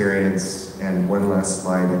experience, and one last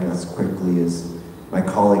slide, I guess, quickly, is my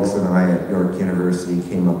colleagues and I at York University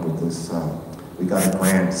came up with this, we got a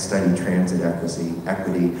grant to study transit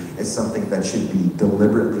equity as something that should be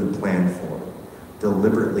deliberately planned for,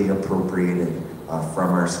 deliberately appropriated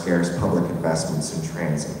from our scarce public investments in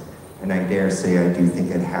transit. And I dare say I do think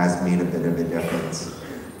it has made a bit of a difference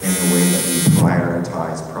in the way that we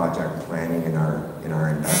prioritize project planning in our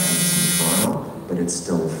investments in Toronto, but it's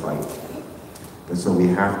still a fight. And so we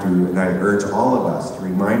have to, and I urge all of us to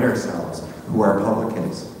remind ourselves who our public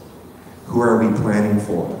is. Who are we planning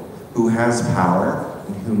for? Who has power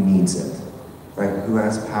and who needs it? Right? Who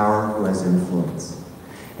has power, who has influence?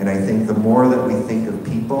 And I think the more that we think of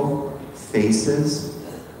people, faces,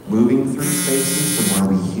 moving through spaces, the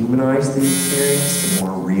more we humanize the experience, the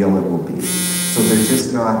more real it will be. So they're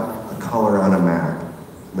just not a color on a map,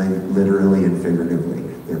 literally and figuratively.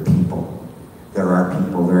 They're people. They're our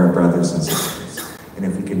people, they're our brothers and sisters. And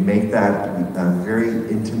if we can make that a very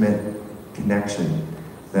intimate connection,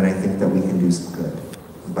 then I think that we can do some good.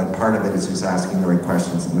 But part of it is just asking the right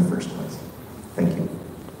questions in the first place. Thank you.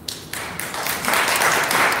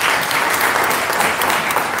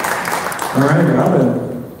 All right,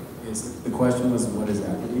 Robin. Yes, the question was, what is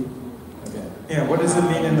equity? Okay. Yeah, what does it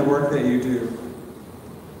mean in the work that you do?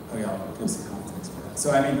 Okay, I'll give some context for that.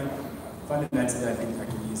 So, I mean, fundamentally, I think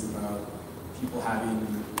equity is about people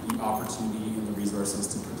having the opportunity and the resources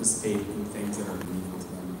to participate in things that are meaningful to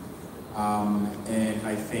them. And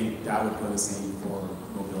I think that would go the same for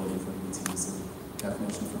mobility for me. It's a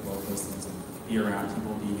definition for both those things. Be around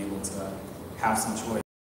people being able to have some choice,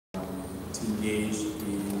 to engage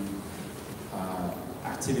in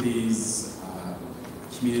activities,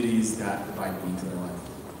 communities that provide meaning to their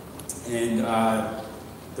life. And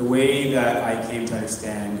the way that I came to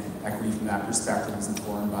understand equity from that perspective is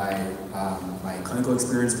informed by my clinical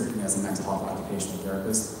experience working as a mental health occupational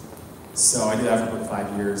therapist. So I did that for about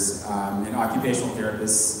 5 years. And occupational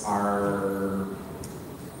therapists are,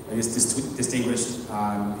 I guess, distinguished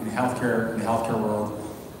in the healthcare world,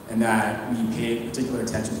 and that we pay particular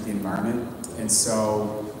attention to the environment. And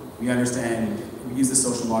so we use the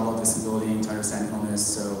social model of disability to understand illness.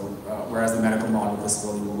 So whereas the medical model of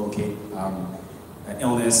disability will locate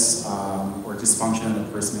illness or dysfunction in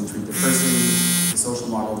the person and treat the person, the social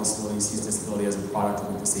model of disability sees disability as a product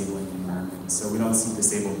of a disabling environment. So we don't see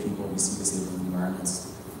disabled people, we see disabled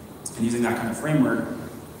environments. And using that kind of framework,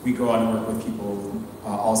 we go out and work with people with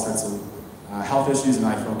all sorts of health issues, and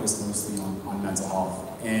I focus mostly on mental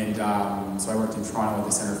health. And so I worked in Toronto at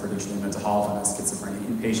the Center for Addiction and Mental Health on a schizophrenia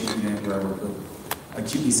inpatient unit where I worked with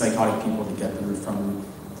acutely psychotic people to get them from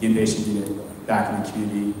the inpatient unit back in the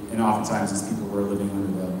community. And oftentimes these people were living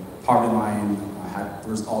under the poverty line.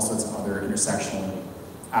 There was all sorts of other intersectional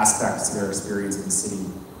aspects to their experience in the city.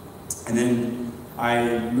 And then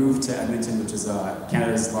I moved to Edmonton, which is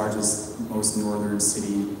Canada's largest, most northern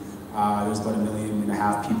city. There's about 1.5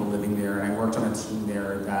 million people living there, and I worked on a team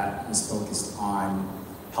there that was focused on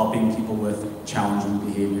helping people with challenging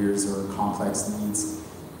behaviors or complex needs.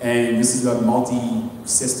 And this is a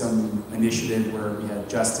multi-system initiative where we had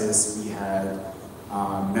justice, we had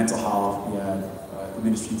mental health, we had the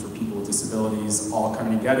Ministry for People with Disabilities, all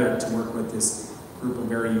coming together to work with this group of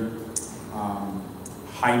very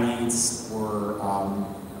high needs, or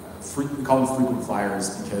we call them frequent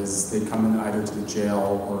flyers because they come in either to the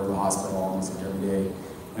jail or the hospital almost like every day.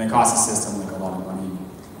 And it costs the system like a lot of money.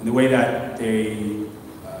 And the way that the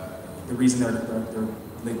reason they're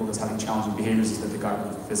labeled as having challenging behaviors is that they got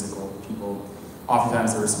really physical. People,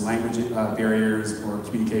 oftentimes there were some language barriers or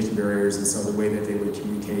communication barriers, and so the way that they would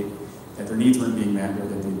communicate that their needs weren't being met, or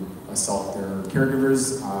that they assault their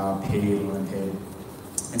caregivers, paid or unpaid.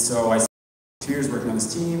 And so I spent 2 years working on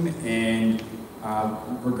this team, and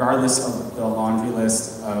regardless of the laundry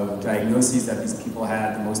list of diagnoses that these people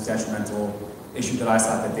had, the most detrimental issue that I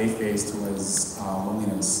saw that they faced was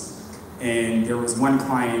loneliness. And there was one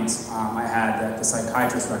client I had that the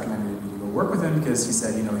psychiatrist recommended me to go work with him because he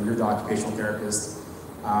said, you know, you're the occupational therapist,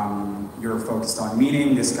 you're focused on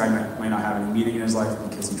meaning. This guy might not have any meaning in his life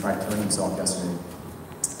because he tried killing himself yesterday.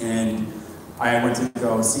 And I went to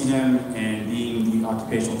go see him, and being the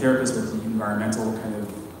occupational therapist with the environmental kind of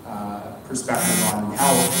perspective on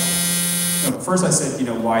health, you know, first I said, you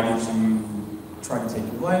know, why did you try to take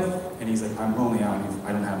your life? And he's like, I'm lonely,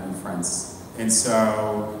 I don't have any friends. And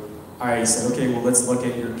so I said, okay, well, let's look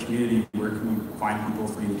at your community. Where can we find people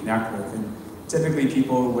for you to connect with? And typically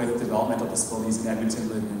people with developmental disabilities in Edmonton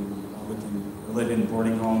live in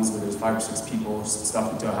boarding homes where there's 5 or 6 people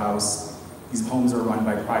stuffed into a house. These homes are run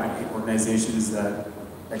by private organizations that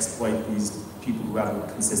exploit these people who have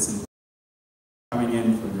a consistent coming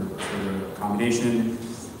in for their accommodation,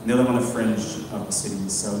 and they live on the fringe of the city,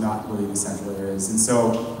 so not really the central areas. And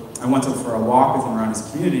so I went for a walk with him around his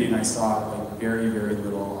community, and I saw like very, very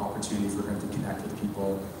little opportunity for him to connect with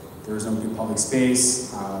people. There was no good public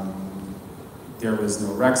space. There was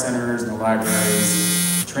no rec centers, no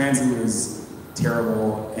libraries. Transit was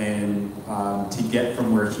terrible, and to get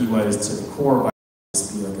from where he was to the core would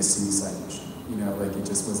just be like a suicide mission. You know, like it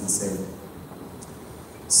just wasn't safe.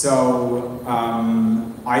 So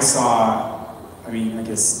I saw, I mean, I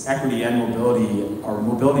guess equity and mobility, or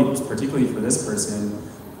mobility particularly for this person,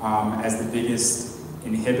 as the biggest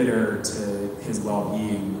inhibitor to his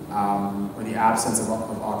well-being, or the absence of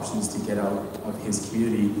opportunities to get out of his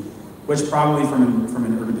community, which probably from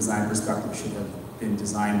an urban design perspective should have been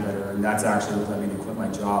designed better. And that's actually what led me to quit my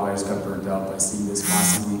job. I just got burned out by seeing this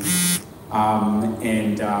constantly.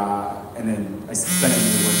 And then I spent a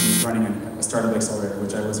year working, running a startup accelerator,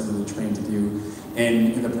 which I wasn't really trained to do.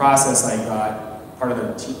 And in the process, I got part of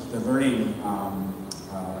the learning,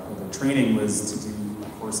 or the training was to do a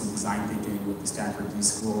course in design thinking with the Stanford D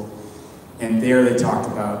School. And there they talked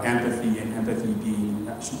about empathy, and empathy being,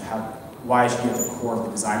 why it should be at the core of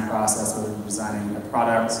the design process, whether you're designing a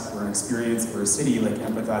product or an experience or a city, like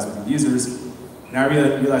empathize with the users. And I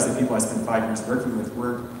realized that people I spent 5 years working with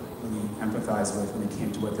weren't really empathized with when it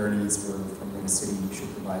came to what their needs were from what a city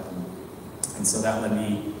should provide them. And so that led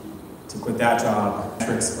me to quit that job,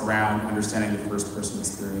 tricks around understanding the first-person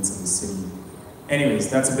experience of the city.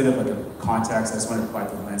 Anyways, that's a bit of like a context. I just want to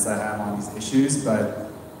provide the lens that I have on these issues,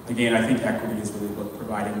 but again, I think equity is really about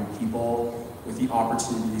providing people with the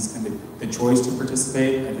opportunities and the choice to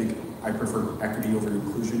participate. I think I prefer equity over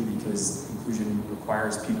inclusion because inclusion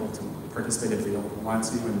requires people to participate if they don't want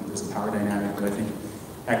to, and there's a power dynamic, but I think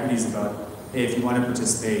equity is about, hey, if you want to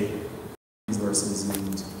participate, resources,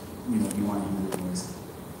 and you want to use your voice.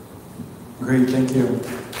 Great, thank you.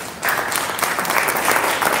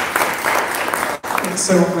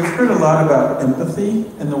 So we've heard a lot about empathy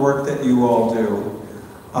and the work that you all do.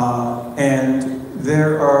 And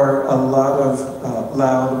there are a lot of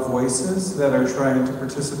loud voices that are trying to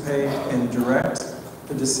participate and direct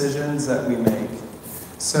the decisions that we make.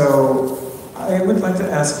 So I would like to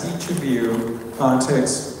ask each of you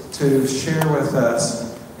to share with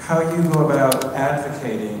us how you go about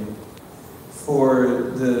advocating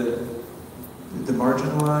for the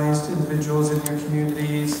marginalized individuals in your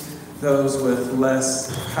communities, those with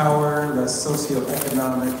less power, less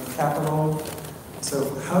socioeconomic capital.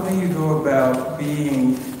 So how do you go about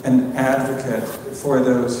being an advocate for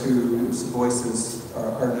those whose voices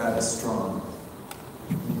are not as strong?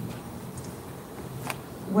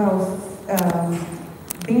 Well,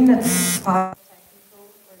 being a part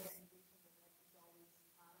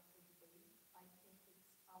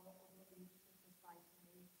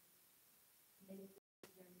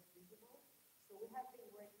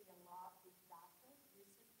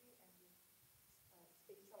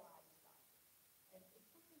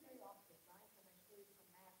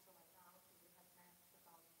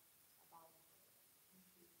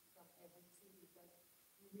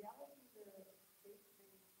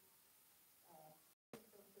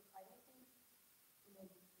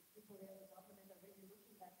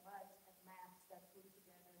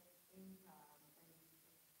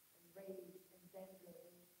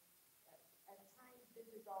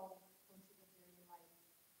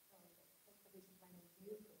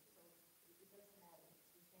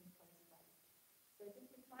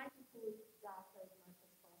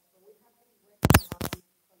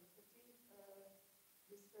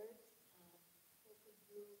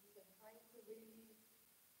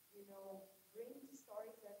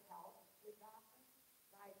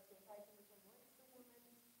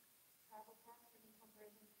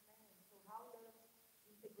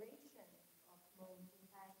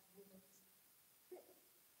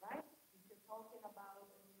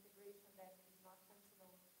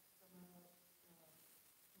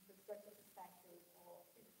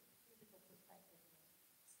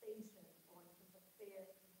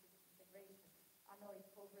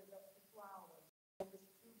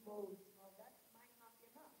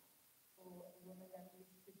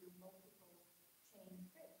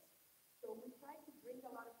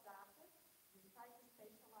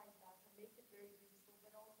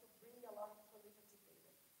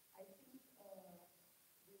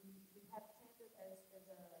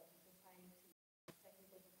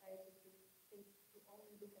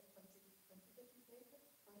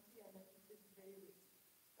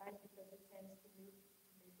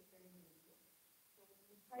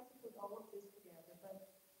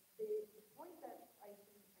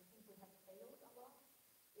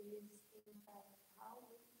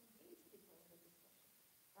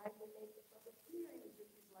I will make the public hearing,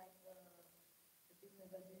 which is like the business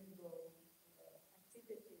as usual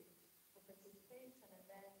activity for participation, and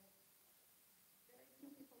then very few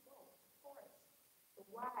people go, of course. So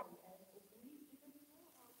why? And we even know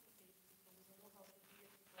how to engage people, we don't know how to hear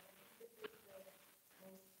people. I think this is the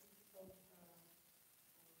most difficult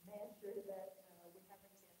measure that we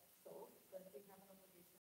haven't yet solved, but we have an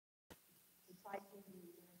obligation to try to do.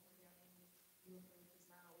 And I think there are many new approaches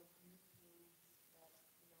now with new tools that,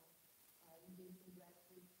 engaging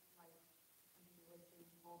directly, like was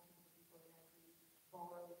involving the people in every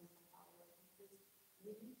borrowing some power. Because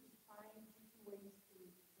we need to find different ways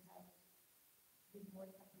to have give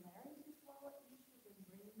more capillarity to our issues and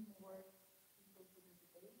bring more people to the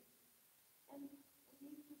debate. And we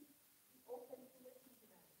need to be open to listen to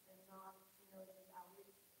them and not, just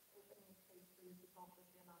always opening space for you to talk, but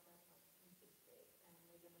they're not that much interested. And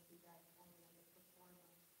we're going to do that only on the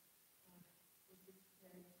performance, which is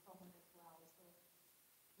very common as well. So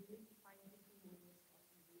we need to find different ways of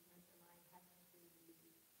engagement, and I haven't really,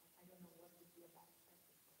 I don't know what would be a bad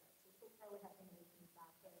practice for that. So far we have been making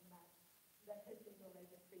that, and that has been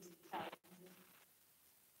already pretty challenging.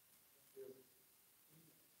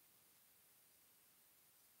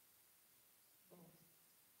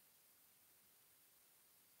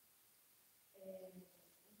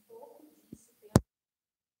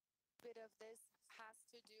 Bit of this has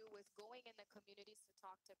to do with going in the communities to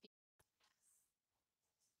talk to people.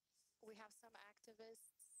 We have some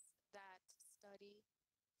activists that study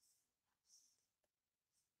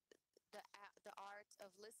the art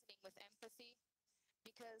of listening with empathy,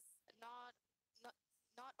 because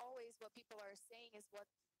not always what people are saying is what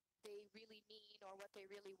they really mean or what they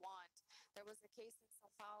really want. There was a case in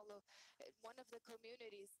São Paulo, one of the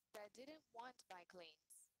communities that didn't want bike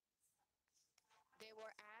lanes. They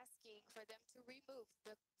were asking for them to remove,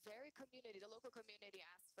 the very community, the local community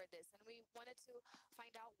asked for this, and we wanted to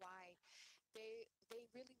find out why. They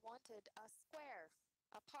really wanted a square,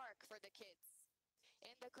 a park for the kids.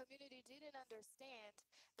 And the community didn't understand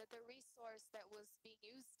that the resource that was being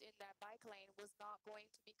used in that bike lane was not going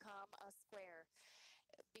to become a square,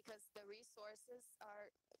 because the resources are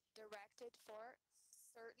directed for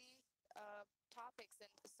certain topics and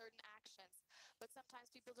certain actions. But sometimes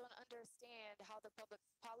people don't understand how the public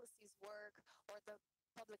policies work or the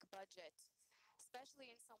public budget, especially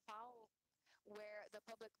in São Paulo, where the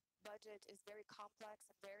public budget is very complex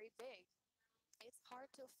and very big. It's hard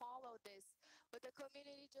to follow this, but the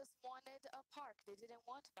community just wanted a park. They didn't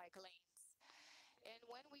want bike lanes. And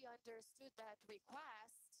when we understood that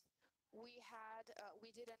request, we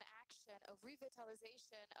did an action of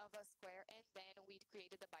revitalization of a square, and then we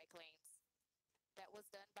created the bike lanes. That was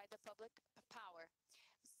done by the public power.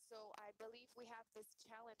 So I believe we have this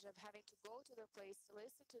challenge of having to go to the place to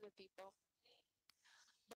listen to the people,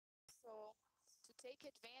 but also to take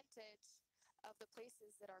advantage of the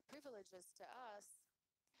places that are privileges to us,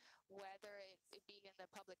 whether it be in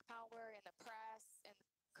the public power, in the press, in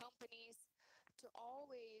companies, to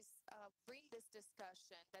always bring this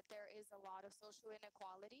discussion that there is a lot of social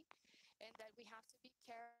inequality and that we have to be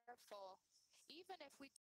careful. Even if we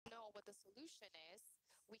don't know what the solution is,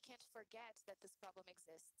 we can't forget that this problem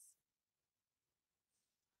exists.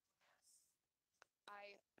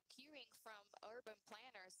 Hearing from urban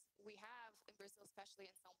planners, we have in Brazil, especially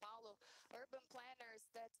in São Paulo, urban planners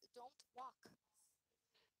that don't walk.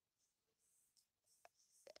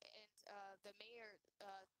 And the mayor,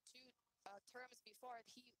 two terms before,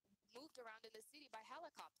 he moved around in the city by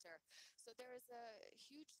helicopter. So there is a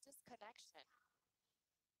huge disconnection,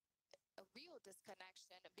 a real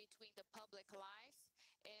disconnection between the public life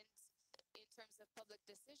and in terms of public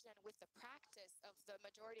decision with the practice of the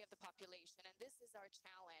majority of the population. And this is our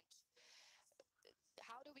challenge.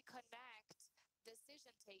 How do we connect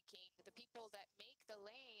decision taking, the people that make the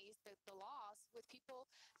laws, with people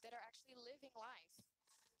that are actually living life?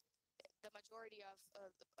 The majority of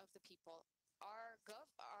the people,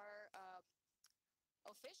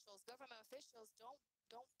 officials, government officials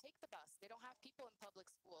don't take the bus. They don't have people in public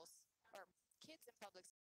schools or kids in public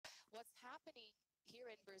schools. What's happening here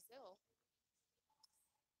in Brazil,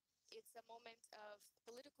 it's a moment of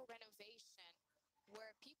political renovation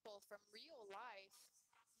where people from real life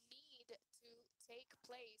need to take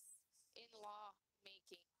place in law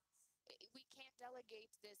making. We can't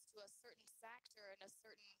delegate this to a certain sector and a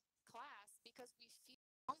certain class, because we feel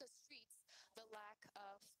on the streets the lack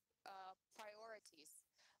of priorities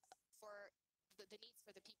for the needs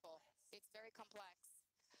for the people. It's very complex,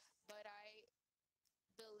 but I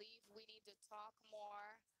believe we need to talk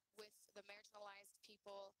more with the marginalized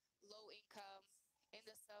people, low income, in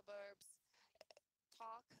the suburbs,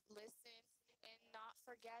 talk, listen, and not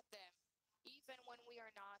forget them. Even when we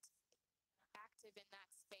are not active in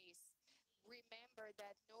that space, remember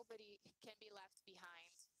that nobody can be left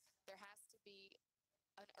behind. There has to be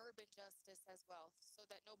an urban justice as well, so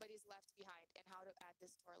that nobody's left behind, and how to add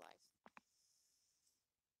this to our life.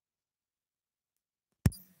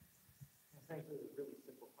 Thanks for the really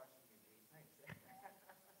simple question, Eugene. Thanks.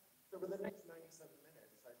 So for the next 97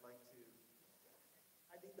 minutes, I'd like to,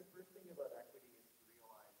 I think the first thing about equity is to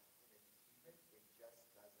realize in achievement, it just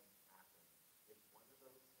doesn't happen. It's one of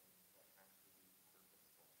those things that has to be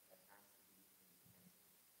purposeful, that has to be intentional.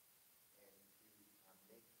 And to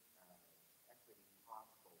make equity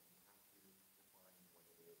possible, you have to define what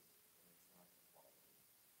it is, and it's not equality.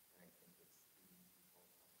 And I think it's treating people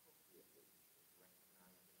appropriately, it's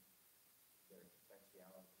recognizing their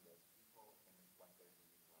speciality as people and what their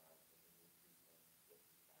needs are, and then we treat them with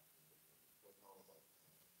compassion and dignity. So it's all about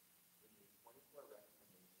in the 24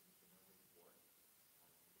 recommendations in our report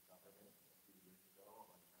to the government a few years ago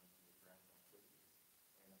on how to address equity,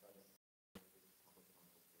 and about a public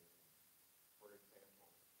consultation. For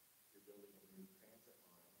example, if you're building a new transit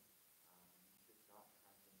line, you should not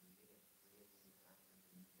have them meeting at 3 in the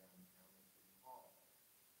afternoon downtown at City Hall.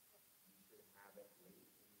 You should have it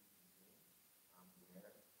late in the evening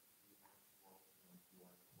where the actual,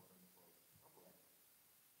 your quote-unquote public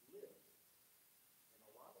lives. And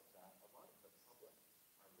a lot of the public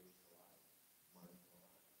are racialized,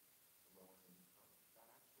 marginalized, lower income. That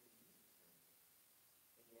actually uses transit.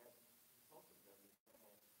 And yet, consulting them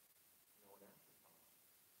has no one afterthought.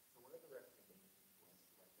 So one of the recommendations was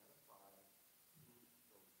to identify who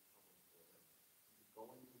those public were, and to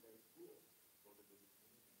go into their schools, go to these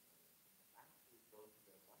community centers, and to actually go to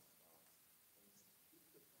their bus stops and speak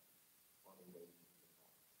with them while they wait for the bus,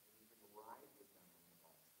 and even ride with them on the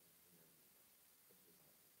bus and interview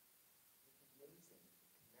them. It's amazing,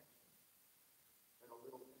 the connection, and a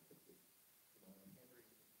little empathy, and Henry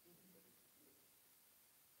is but it's beautiful.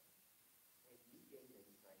 And you gain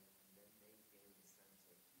insight, and then they gain a sense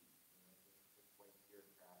of peace. It's just like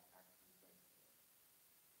bureaucrat actually does care.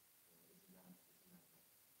 Isn't that nice? So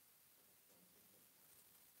I think that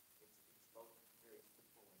it's both very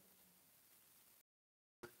simple and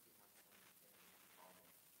first you have to understand the problem.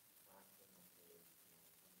 Last thing I'll say is,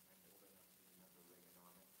 when I'm old enough to remember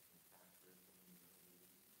Reaganomics and Thatcherism in the early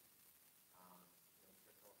 80s,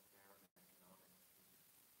 trickle down economics,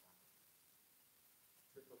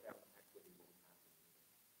 trickle down equity won't happen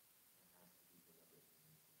either.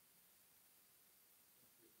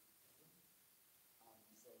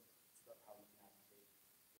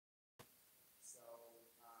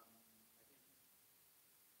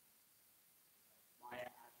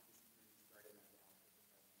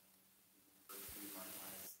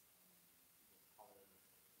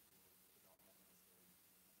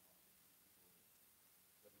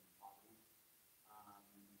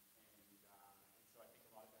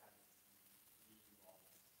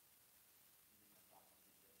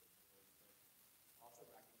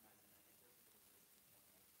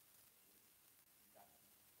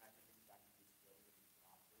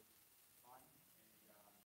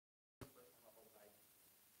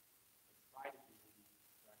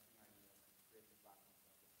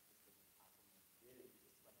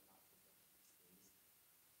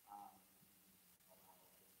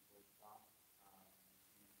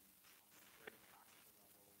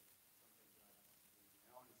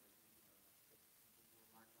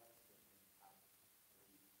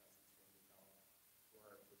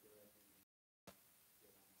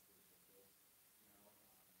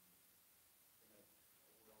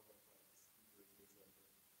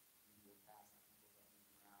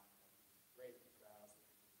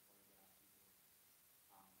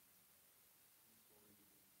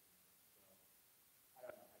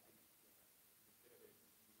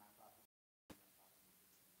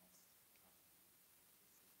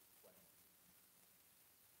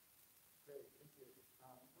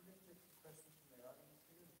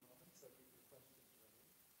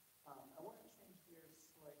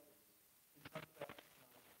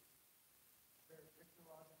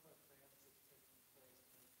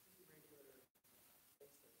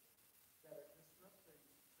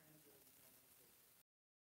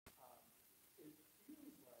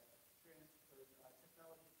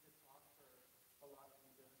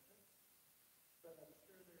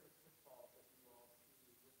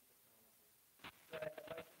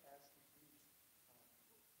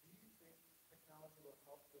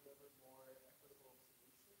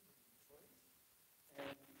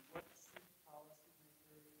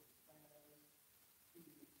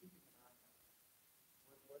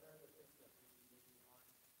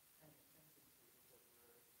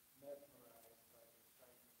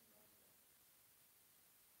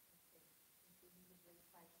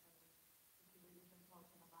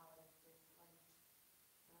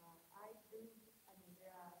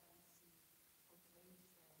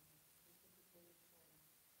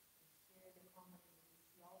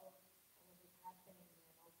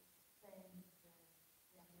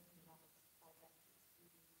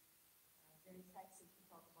 very sexy to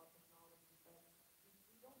talk about technology, but if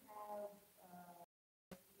we don't have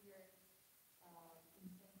a clear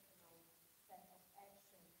intentional set of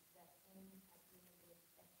actions that aim at dealing with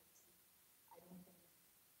efficacy, I don't think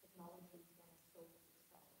technology is going to solve this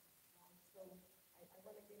problem. Right? So I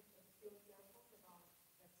want to give a few examples about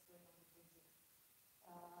what's going on in Brazil.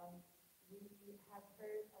 We have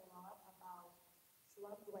heard a lot about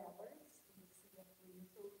slum dwellers in the city of Rio.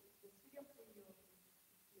 So the city of Rio,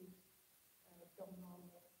 if you don't know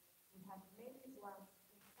yet, we have many slums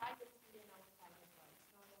inside the city and outside as well. It's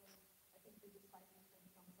not only, I think this is quite different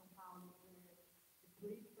from São Paulo, where the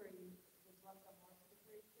periphery, the slums are more to the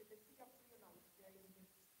periphery. The city of Rio now is very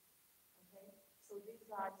mixed. Okay? So these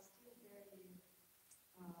are still very,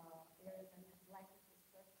 there is a black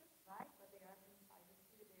infrastructure, right? But they are inside the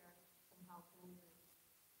city, they are somehow closer.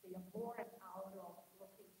 They are more and out of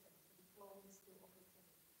location, to be close to opportunities.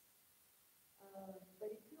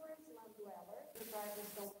 But if you are a slum dweller, the drivers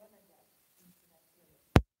don't want to get into that area.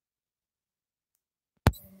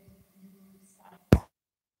 And you start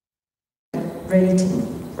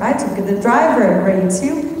rating, right? The driver rates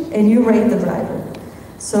you, and you rate the driver.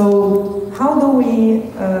 So how do we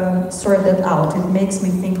sort that out? It makes me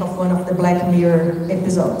think of one of the Black Mirror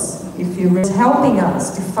episodes. If you're helping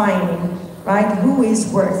us defining, right, who is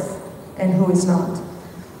worth and who is not.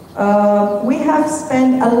 We have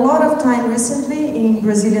spent a lot of time recently in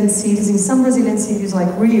Brazilian cities, in some Brazilian cities like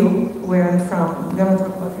Rio, where I'm from, I'm going to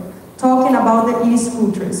talk about it, talking about the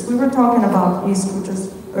e-scooters. We were talking about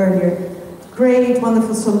e-scooters earlier. Great,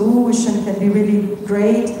 wonderful solution, can be really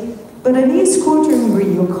great. But an e-scooter in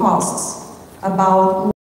Rio costs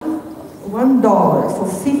about $1 for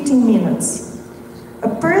 15 minutes. A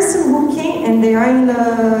person who came, and they are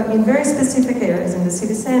in very specific areas, in the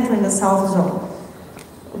city center, in the south zone.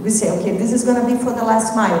 We say, okay, this is going to be for the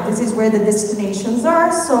last mile. This is where the destinations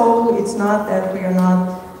are, so it's not that we are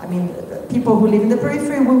not, I mean, people who live in the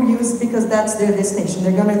periphery will use because that's their destination.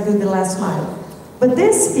 They're going to do the last mile. But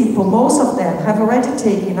these people, most of them, have already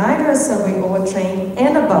taken either a subway or a train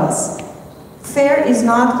and a bus. Fare is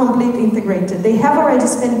not completely integrated. They have already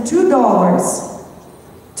spent $2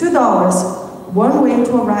 one way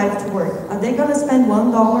to arrive to work. Are they going to spend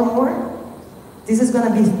 $1 more? This is going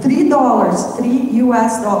to be $3,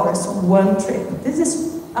 $3 one trip. This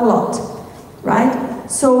is a lot, right?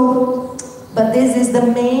 So, but this is the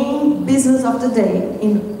main business of the day.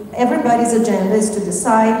 In everybody's agenda is to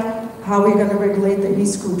decide how we're going to regulate the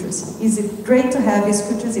e-scooters. Is it great to have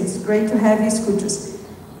e-scooters? It's great to have e-scooters.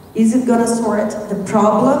 Is it going to sort the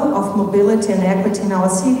problem of mobility and equity in our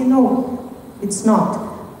city? No, it's not.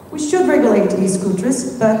 We should regulate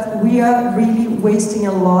e-scooters, but we are really wasting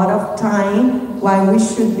a lot of time while we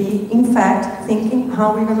should be, in fact, thinking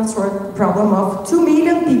how we're going to sort the problem of 2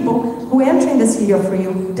 million people who enter in the city of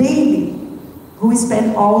Rio daily, who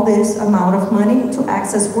spend all this amount of money to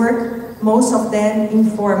access work, most of them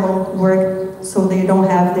informal work, so they don't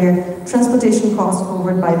have their transportation costs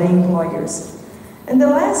covered by the employers. And the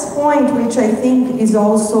last point, which I think is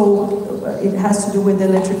also, it has to do with the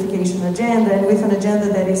electrification agenda, and with an agenda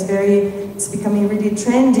that is it's becoming really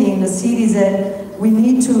trendy in the cities, and we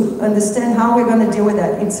need to understand how we're going to deal with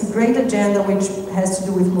that. It's a great agenda which has to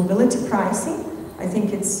do with mobility pricing. I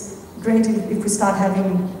think it's great if we start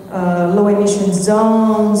having low emission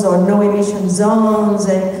zones or no emission zones,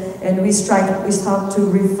 and we start to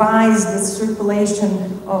revise the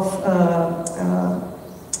circulation of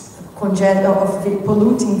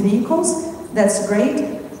polluting vehicles. That's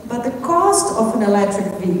great, but the cost of an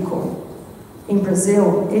electric vehicle in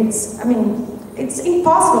Brazil, it's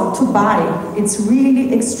impossible to buy. It's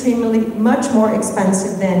really extremely much more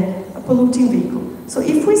expensive than a polluting vehicle. So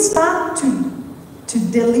if we start to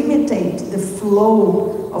delimitate the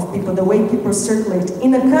flow of people, the way people circulate,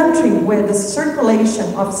 in a country where the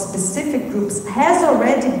circulation of specific groups has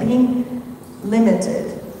already been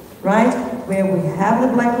limited, right? Where we have the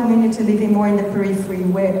Black community living more in the periphery,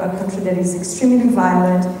 where a country that is extremely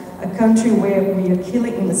violent, a country where we are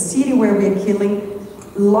killing, in a city where we are killing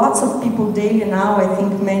lots of people daily now. I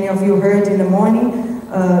think many of you heard in the morning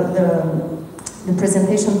the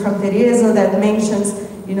presentation from Teresa that mentions,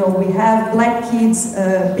 you know, we have Black kids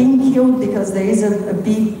being killed because there is a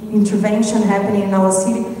big intervention happening in our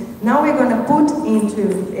city. Now we're going to put into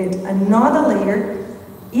it another layer.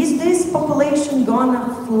 Is this population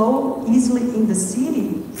gonna flow easily in the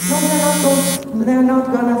city? No, they're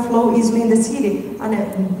not gonna flow easily in the city.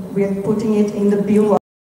 And we're putting it in the bill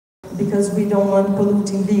because we don't want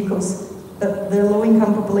polluting vehicles. But the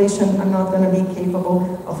low-income population are not gonna be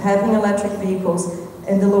capable of having electric vehicles,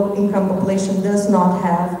 and the low-income population does not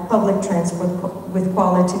have public transport with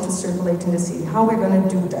quality to circulate in the city. How are we gonna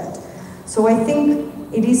do that? So I think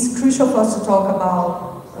it is crucial for us to talk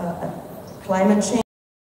about climate change,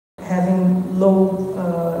 having low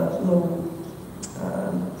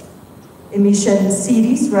emission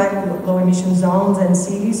cities, right? Low emission zones and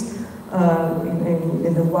cities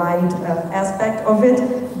in the wide aspect of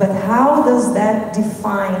it. But how does that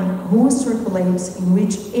define who circulates, in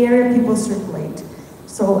which area people circulate?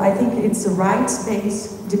 So I think it's the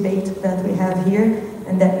rights-based debate that we have here,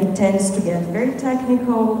 and that it tends to get very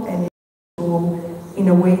technical and in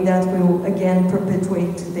a way that will again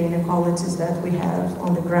perpetuate the inequalities that we have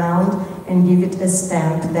on the ground and give it a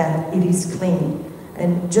stamp that it is clean.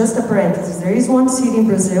 And just a parenthesis, there is one city in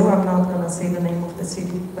Brazil, I'm not going to say the name of the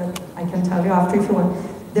city, but I can tell you after if you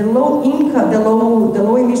want. The low income, the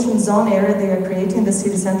low emission zone area they are creating in the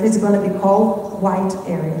city center is going to be called white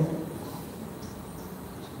area.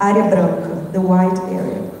 Área branca, the white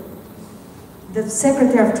area. The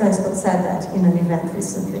Secretary of Transport said that in an event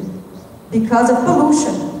recently. Because of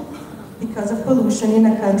pollution in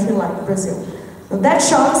a country like Brazil. Now that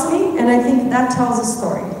shocks me, and I think that tells a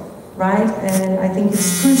story, right? And I think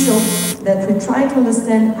it's crucial that we try to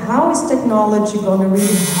understand how is technology going to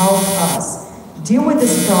really help us deal with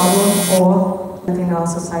this problem, or in our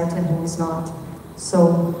society and who is not.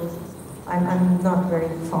 So I'm not very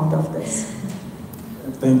fond of this.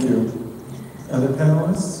 Thank you. Other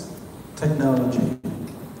panelists? Technology,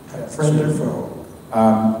 friend or foe?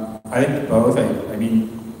 I think both. I mean,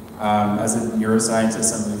 as a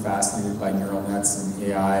neuroscientist, I'm really fascinated by neural nets and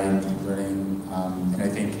AI and deep learning. And I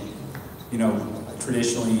think, you know,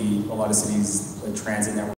 traditionally, a lot of cities,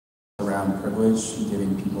 transit networks around privilege and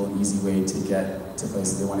giving people an easy way to get to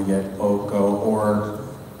places they want to go, or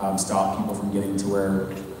stop people from getting to where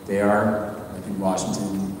they are. Like in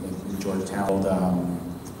Washington, like in Georgetown,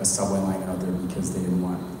 a subway line out there because they didn't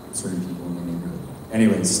want certain people in the neighborhood.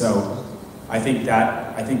 Anyway, so I think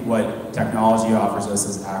what technology offers us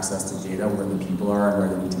is access to data, where the people are and where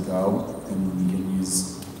they need to go, and we can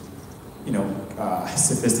use, you know,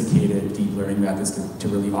 sophisticated deep learning methods to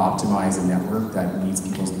really optimize a network that meets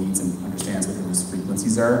people's needs and understands what those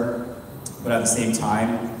frequencies are. But at the same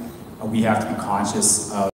time, we have to be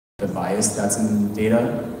conscious of the bias that's in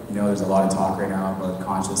data. You know, there's a lot of talk right now about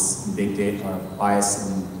conscious and big data,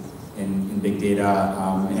 bias in big data,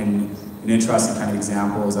 and an interesting kind of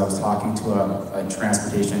example is I was talking to a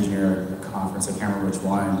transportation engineer at a conference, I can't remember which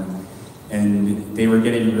one, and they were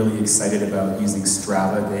getting really excited about using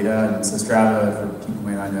Strava data. And so Strava, for people who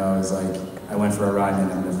may not know, is like, I went for a run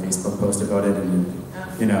and I'm going to Facebook post about it, and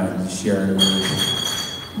you know, you share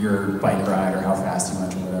your bike ride or how fast you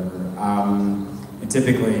went or whatever. And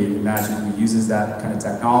typically, imagine who uses that kind of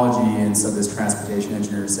technology, and so this transportation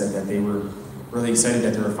engineer said that they were really excited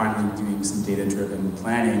that they were finally doing some data-driven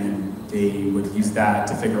planning, and they would use that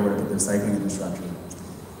to figure out where to put their cycling infrastructure.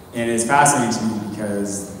 And it's fascinating to me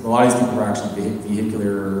because a lot of these people are actually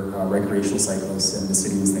vehicular recreational cyclists, and the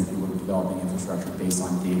city was thinking we're developing infrastructure based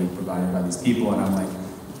on data provided by these people. And I'm like,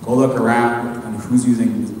 go look around and who's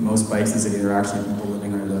using most bikes in the city. There are actually people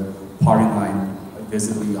living under the poverty line,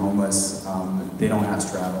 visibly homeless. They don't have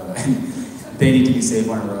Strava. They need to be safe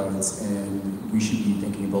on our roads, and we should be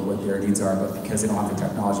thinking about what their needs are, but because they don't have the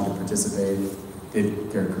technology to participate,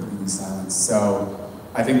 they're completely silenced. So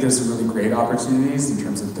I think there's some really great opportunities in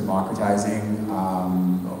terms of democratizing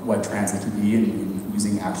what transit can be and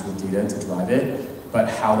using actual data to drive it, but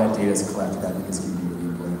how that data is collected, I think, is going to be really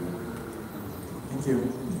important. Thank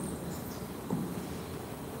you.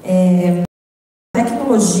 A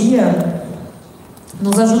tecnologia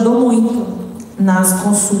nos ajudou muito nas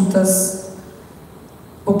consultas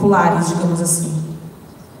populares, digamos assim.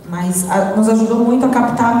 Mas nos ajudou muito a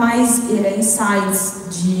captar mais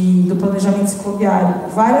insights do planejamento cicloviário.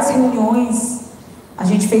 Várias reuniões, a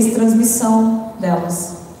gente fez transmissão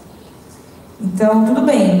delas. Então, tudo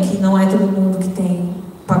bem que não é todo mundo que tem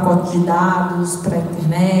pacote de dados para a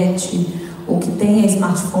internet, ou que tem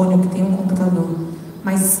smartphone, ou que tem um computador.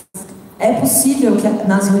 Mas é possível que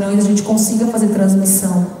nas reuniões a gente consiga fazer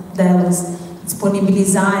transmissão delas,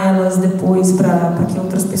 disponibilizar elas depois para que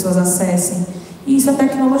outras pessoas acessem. E isso é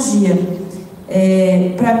tecnologia.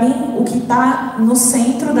 Para mim, o que está no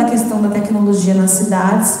centro da questão da tecnologia nas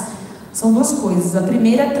cidades são duas coisas. A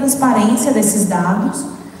primeira é a transparência desses dados.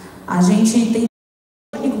 A gente tem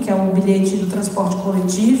que é o bilhete do transporte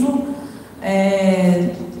coletivo,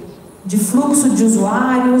 de fluxo de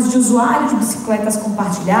usuários de bicicletas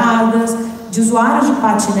compartilhadas, de usuários de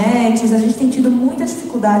patinetes. A gente tem tido muita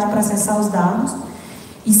dificuldade para acessar os dados.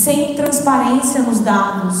 E sem transparência nos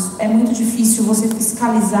dados, é muito difícil você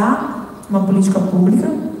fiscalizar uma política pública.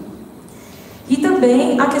 E também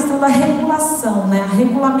também a questão da regulação, né? A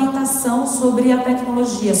regulamentação sobre a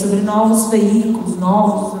tecnologia, sobre novos veículos,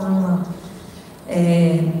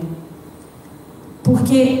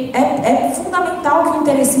 porque é fundamental que o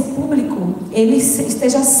interesse público ele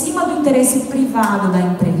esteja acima do interesse privado da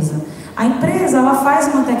empresa. A empresa ela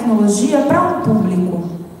faz uma tecnologia para um público,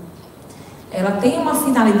 ela tem uma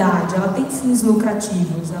finalidade, ela tem fins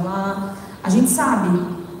lucrativos, a gente sabe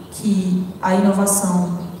que a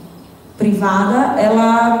inovação privada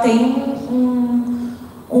ela tem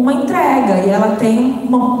uma entrega e ela tem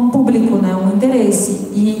um público, né, um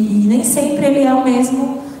interesse e nem sempre ele é o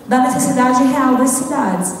mesmo da necessidade real das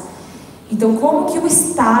cidades. Então, como que o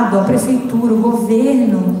Estado, a prefeitura, o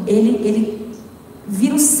governo, ele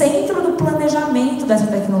vira o centro do planejamento dessa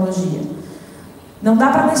tecnologia? Não dá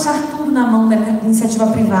para deixar tudo na mão da iniciativa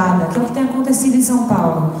privada, que é o que tem acontecido em São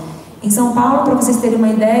Paulo. Em São Paulo, para vocês terem uma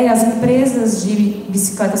ideia, as empresas de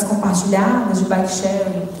bicicletas compartilhadas, de bike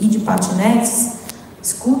sharing e de patinetes,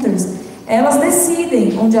 scooters, elas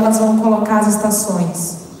decidem onde elas vão colocar as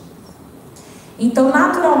estações. Então,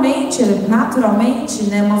 naturalmente,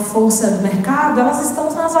 né, uma força do mercado, elas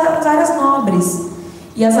estão nas áreas nobres.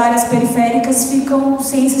 E as áreas periféricas ficam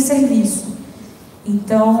ciência e serviço.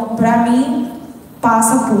 Então, para mim,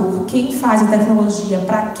 passa por quem faz a tecnologia,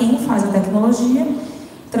 para quem faz a tecnologia,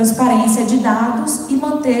 transparência de dados e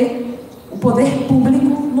manter o poder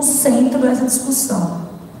público no centro dessa discussão.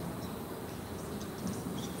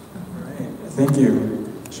 Thank you.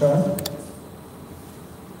 Sean?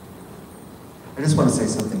 I just want to say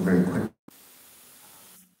something very quick.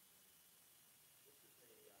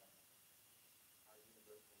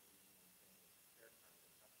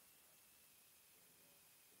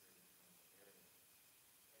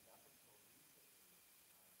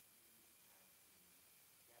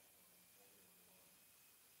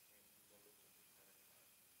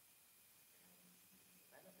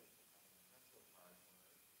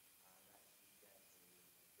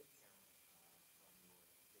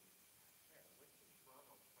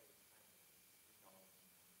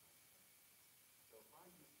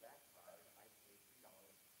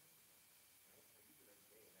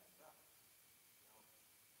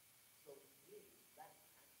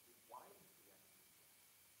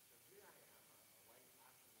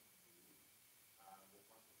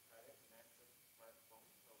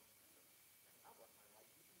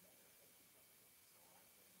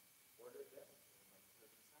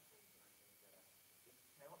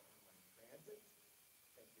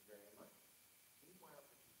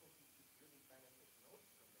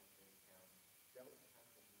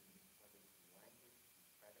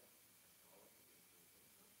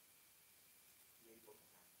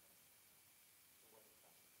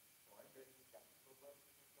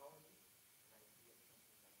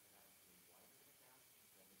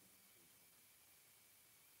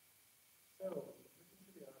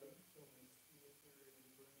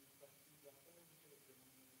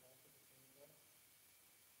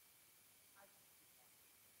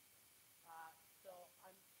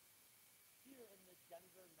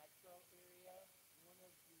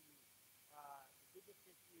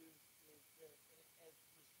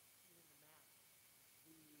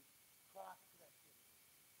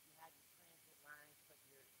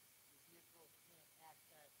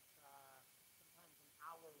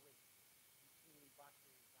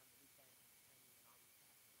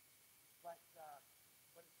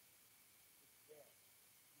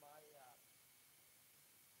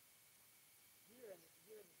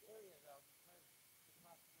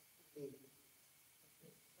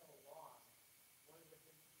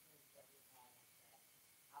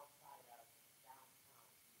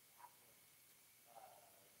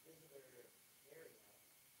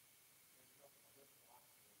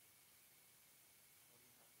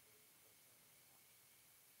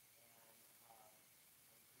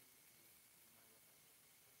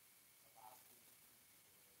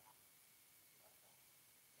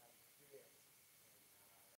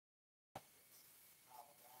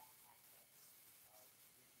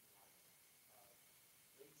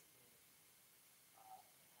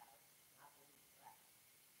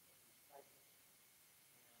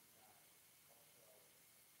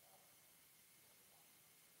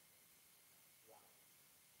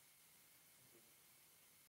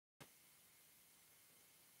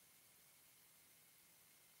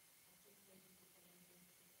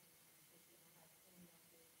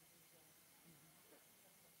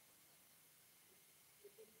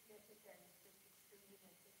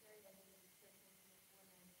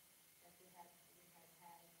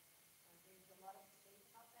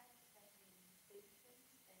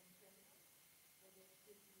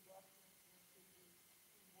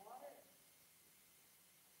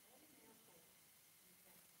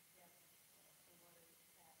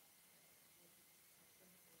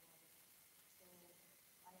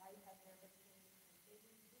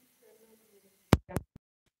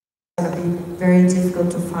 very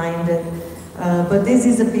difficult to find it. But this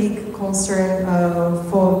is a big concern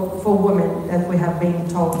for women that we have been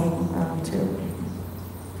talking to.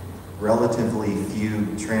 Relatively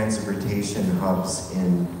few transportation hubs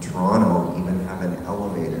in Toronto even have an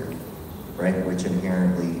elevator, right, which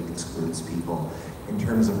inherently excludes people. In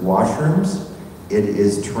terms of washrooms, it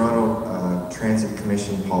is Toronto Transit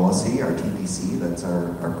Commission policy, our TPC, that's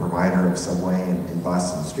our provider of subway and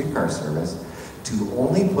bus and streetcar service, to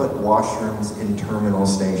only put washrooms in terminal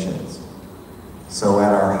stations. So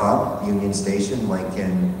at our hub, Union Station, like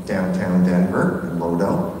in downtown Denver, in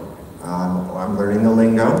Lodo, I'm learning the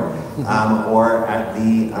lingo, or at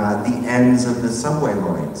the ends of the subway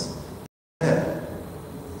lines.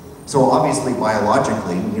 So obviously,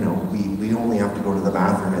 biologically, you know, we only have to go to the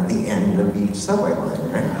bathroom at the end of each subway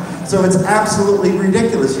line, right? So it's absolutely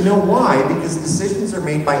ridiculous. You know why? Because decisions are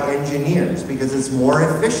made by engineers, because it's more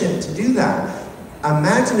efficient to do that.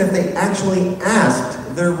 Imagine if they actually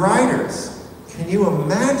asked their riders. Can you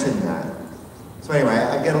imagine that? So anyway,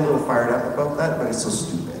 I get a little fired up about that, but it's so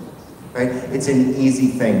stupid, right? It's an easy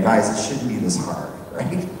thing, guys. It shouldn't be this hard,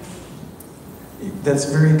 right? That's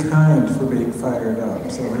very kind for being fired up,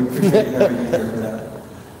 so we appreciate having you here for that.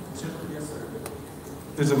 Yes, sir.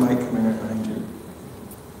 There's a mic coming right behind you.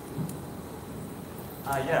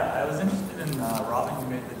 Yeah, I was interested in, Robin, you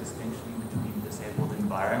made the distinction between disabled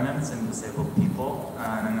environments and disabled people,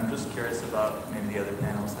 and I'm just curious about maybe the other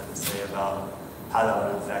panelists had to say about how that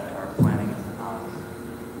would affect our planning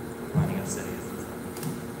of cities.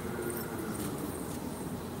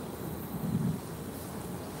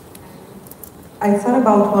 I thought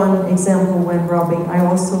about one example when Robin, I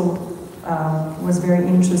also was very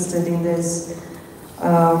interested in this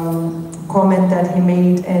comment that he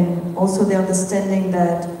made, and also the understanding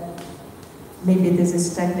that maybe this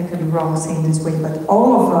is technically wrong saying this way, but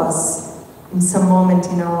all of us in some moment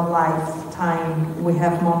in our lifetime, we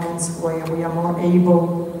have moments where we are more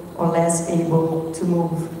able or less able to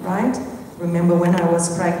move, right? Remember when I was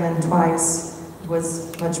pregnant twice, it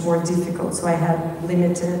was much more difficult, so I had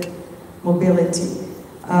limited mobility.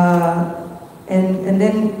 And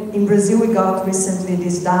then in Brazil we got recently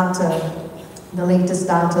this data, the latest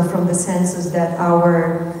data from the census, that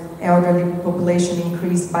our elderly population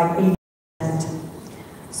increased by 8%.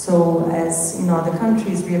 So as in other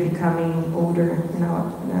countries we are becoming older, you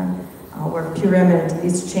know, our pyramid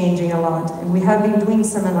is changing a lot. And we have been doing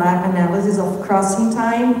some analysis of crossing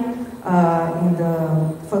time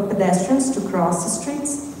for pedestrians to cross the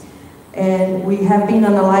streets. And we have been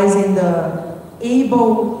analyzing the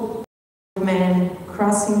able man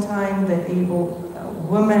crossing time, the able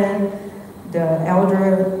woman, the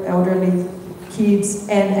elderly kids,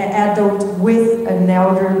 and an adult with an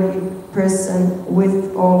elderly person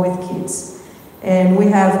with kids. And we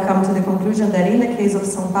have come to the conclusion that in the case of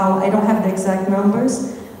São Paulo, I don't have the exact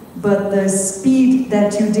numbers, but the speed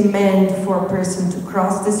that you demand for a person to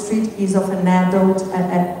cross the street is of an adult,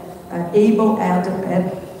 able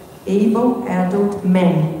adult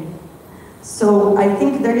man. So I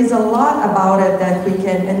think there is a lot about it that we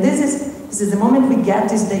can, and this is the moment we get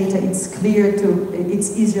this data, it's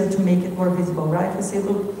easier to make it more visible, right? We say,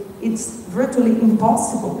 look, it's virtually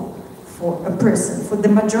impossible for a person, for the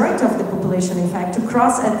majority of the population, in fact, to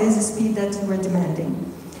cross at this speed that you were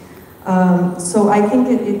demanding. So I think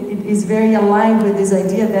it is very aligned with this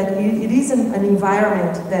idea that it is an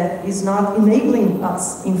environment that is not enabling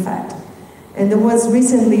us, in fact. And there was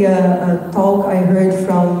recently a talk I heard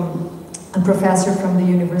from a professor from the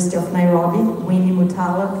University of Nairobi, Winnie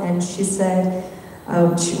Mutala, and she said,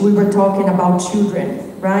 we were talking about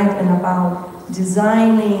children, right? And about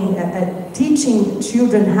designing, teaching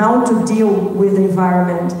children how to deal with the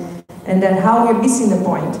environment, and that how we're missing the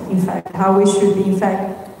point, in fact, how we should be, in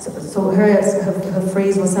fact, so her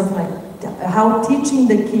phrase was something like, how teaching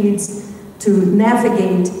the kids to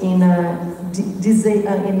navigate in a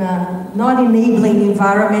not enabling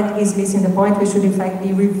environment is missing the point. We should in fact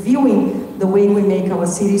be reviewing the way we make our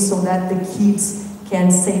cities so that the kids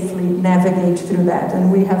can safely navigate through that.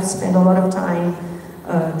 And we have spent a lot of time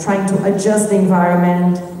trying to adjust the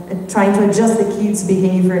environment, trying to adjust the kids'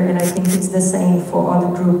 behavior, and I think it's the same for other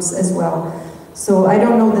groups as well. So I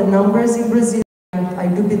don't know the numbers in Brazil. I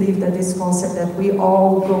do believe that this concept that we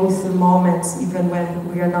all go through moments, even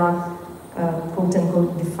when we are not quote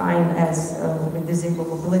unquote defined as with disabled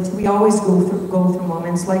mobility, we always go through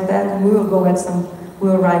moments like that, and we'll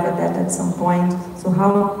arrive at that at some point. So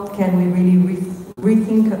how can we really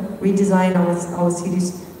redesign our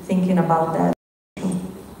cities thinking about that?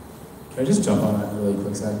 Can I just jump on that really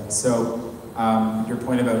quick sec? So your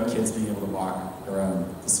point about kids being able to walk around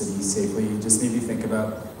the city safely just made me think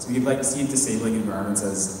about, so you'd like to see disabling environments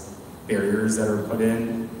as barriers that are put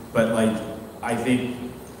in. But like, I think,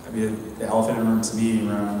 I mean, the elephant in the room to me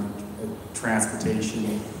around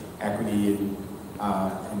transportation, equity,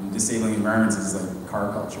 and disabling environments is like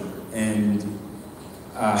car culture. And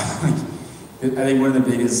I think one of the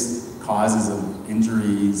biggest causes of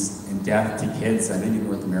injuries and death to kids, I think in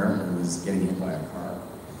North America, was getting hit by a car.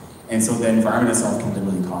 And so the environment itself can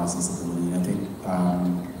literally cause disability. And I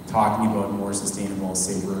think talking about more sustainable,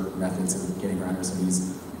 safer methods of getting around our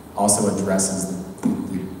cities also addresses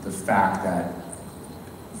the fact that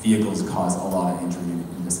vehicles cause a lot of injury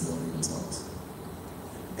and disability themselves.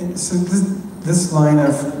 And so this line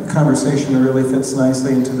of conversation really fits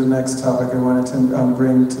nicely into the next topic I wanted to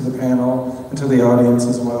bring to the panel and to the audience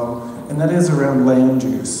as well, and that is around land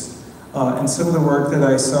use. And some of the work that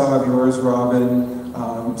I saw of yours,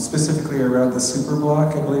 Robin, specifically around the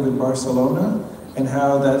superblock, I believe in Barcelona, and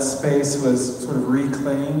how that space was sort of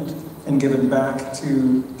reclaimed and given back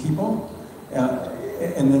to people.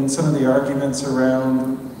 And then some of the arguments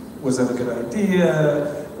around, was that a good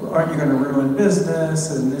idea? Aren't you going to ruin business?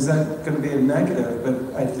 And is that going to be a negative?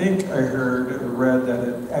 But I think I heard or read that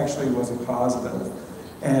it actually was a positive.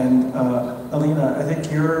 And Alina, I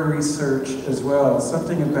think your research as well,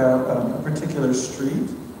 something about a particular street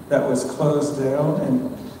that was closed down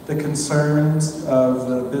and the concerns of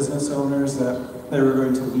the business owners that they were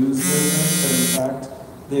going to lose business, but in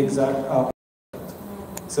fact, the exact opposite.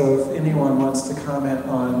 So if anyone wants to comment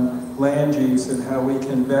on land use and how we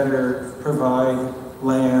can better provide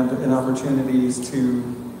land and opportunities to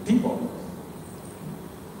people.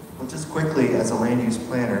 Well, just quickly, as a land use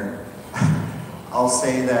planner, I'll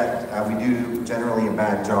say that we do generally a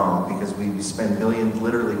bad job because we spend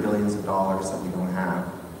literally billions of dollars that we don't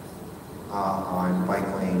have on bike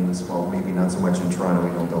lanes. Well, maybe not so much in Toronto,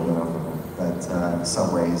 we don't build enough of them, but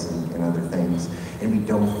subways and other things. And we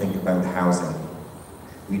don't think about housing.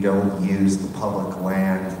 We don't use the public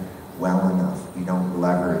land well enough. We don't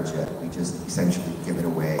leverage it. We just essentially give it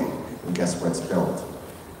away. And guess what's built?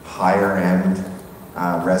 Higher end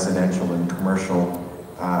residential and commercial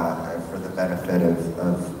for the benefit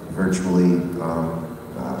of virtually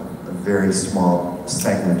a very small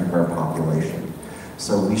segment of our population.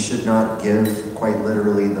 So we should not give quite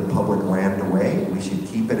literally the public land away. We should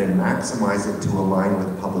keep it and maximize it to align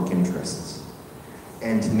with public interests.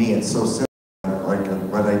 And to me, it's so simple. Like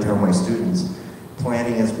what I tell my students,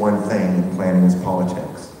 planning is one thing and planning is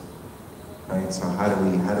politics, right? So how do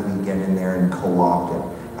we get in there and co-opt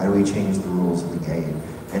it? How do we change the rules of the game?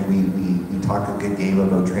 And we talk a good game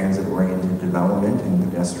about transit-oriented development and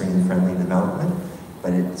pedestrian-friendly development,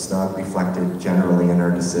 but it's not reflected generally in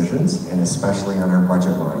our decisions and especially on our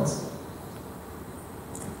budget lines.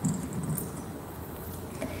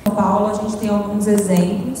 São Paulo, a gente tem alguns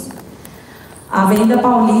exemplos. A Avenida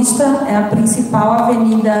Paulista é a principal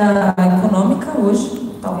avenida econômica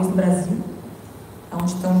hoje, talvez do Brasil,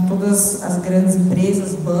 onde estão todas as grandes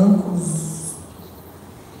empresas, bancos.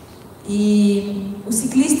 E os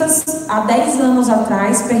ciclistas, há 10 anos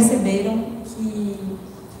atrás, perceberam que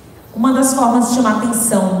uma das formas de chamar a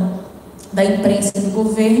atenção da imprensa e do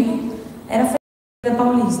governo era a Avenida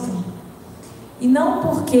Paulista. E não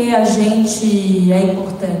porque a gente é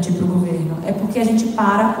importante para o governo, é porque a gente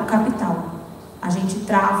para o capital. A gente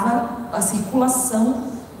trava a circulação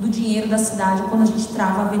do dinheiro da cidade quando a gente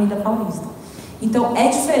trava a Avenida Paulista. Então, é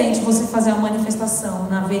diferente você fazer uma manifestação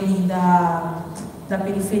na Avenida da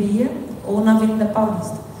Periferia ou na Avenida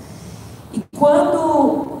Paulista. E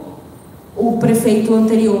quando o prefeito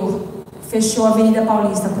anterior fechou a Avenida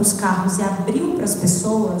Paulista para os carros e abriu para as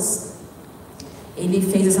pessoas, ele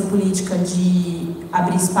fez essa política de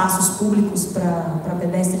abrir espaços públicos para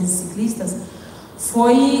pedestres e ciclistas,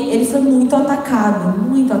 ele foi muito atacado,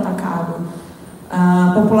 muito atacado.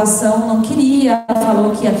 A população não queria,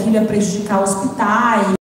 falou que aquilo ia prejudicar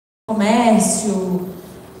hospitais, comércio,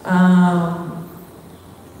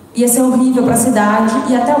 ia ser horrível para a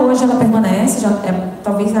cidade, e até hoje ela permanece, já é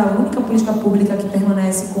talvez a única política pública que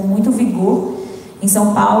permanece com muito vigor em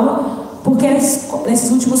São Paulo, porque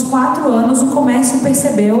nesses últimos 4 anos o comércio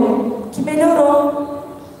percebeu que melhorou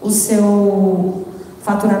o seu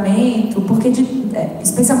faturamento, porque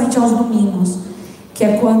especialmente aos domingos, que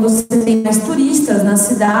é quando você tem mais turistas na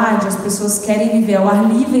cidade, as pessoas querem viver ao ar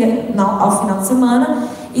livre ao final de semana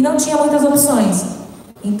e não tinha muitas opções.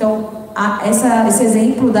 Então, esse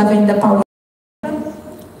exemplo da Avenida Paulista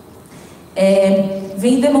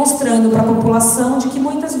vem demonstrando para a população de que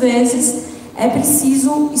muitas vezes é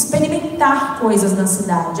preciso experimentar coisas na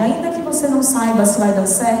cidade. Ainda que você não saiba se vai dar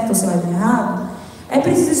certo ou se vai dar errado, é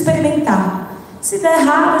preciso experimentar. Se der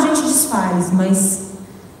errado, a gente desfaz, mas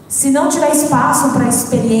se não tiver espaço para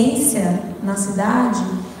experiência na cidade,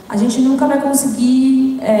 a gente nunca vai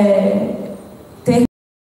conseguir ter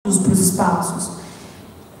para os espaços.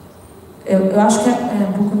 Eu acho que é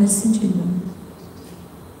um pouco nesse sentido.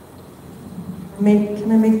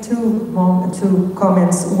 Can I make two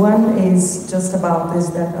comments? One is just about this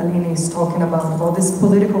that Aline is talking about this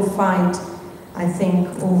political fight, I think,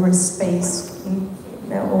 over space,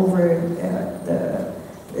 over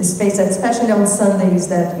the space, especially on Sundays,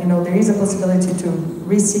 that there is a possibility to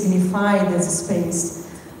re-signify this space.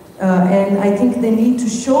 And I think they need to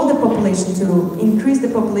show the population, to increase the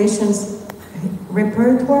population's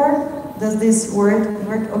repertoire. Does this word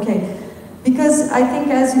work? Okay. Because I think,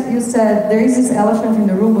 as you said, there is this elephant in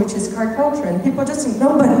the room, which is car culture, and people just think,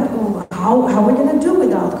 no, but how are we going to do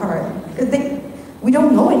without car? We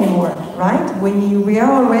don't know anymore, right? We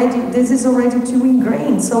are already, this is already too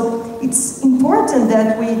ingrained. So it's important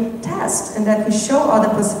that we test and that we show other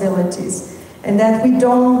possibilities, and that we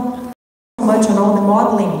don't so much on all the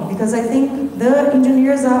modeling, because I think the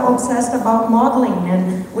engineers are obsessed about modeling,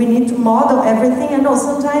 and we need to model everything. And no,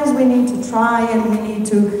 sometimes we need to try, and we need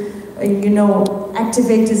to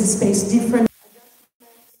activate this space different.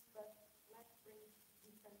 Adjustments, but let's bring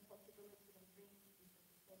different possibilities and bring different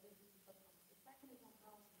possibilities. The second is on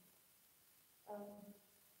housing. I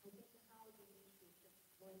think the housing issue, just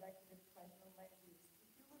going back to the question on land use.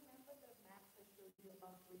 If you remember the maps I showed you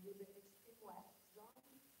about the extreme west zone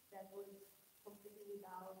that was completely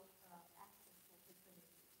without access to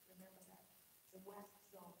opportunities. Remember that? The west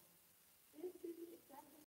zone. This is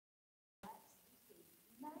exactly last decade.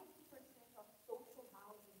 90% of social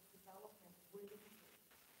housing development were limited.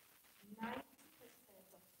 90%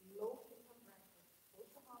 of low-income renters,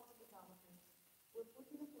 social housing developments, were put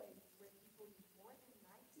in a place where people in more than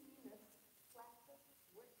 90 minutes flat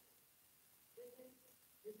work.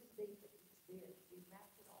 This is data. It's there. We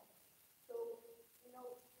mapped it all. So,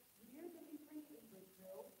 we're delivering in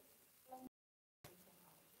Brazil from social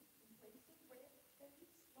housing in places where there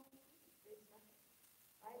is no need. There's nothing.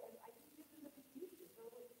 I think this is a big issue.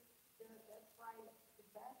 So that's why the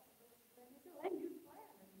best is the land use plan.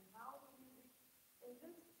 I mean, how do we reach? And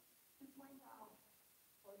just to point out,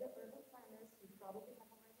 for the urban planners, you probably have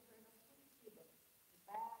already heard of Curitiba, the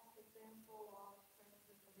best example of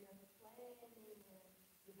transdisciplinary planning, and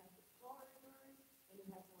you have the corridors, and you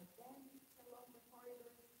have more density along the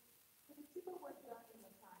corridors. Curitiba was done in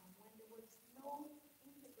a time when there was no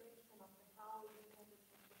integration of the housing and the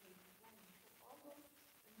transportation planning. So all those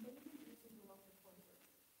amazing buildings along the corridor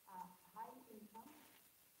are high income,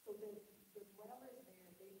 so the dwellers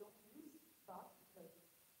there, they don't use bus because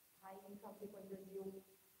high income people in Brazil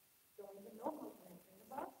don't even know how to enter in a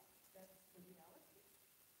bus. That's the reality.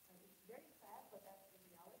 It's very sad, but that's the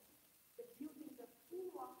reality. The buildings are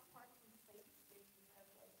full of parking space. They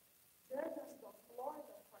have like dozens of floors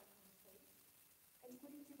of parking space. And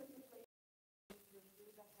Curitiba is the place in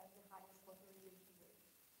Brazil that has the highest motorization rate.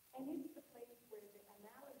 And it's the place where the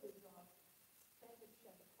analysis of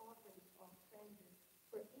expenditure, the coverage of transit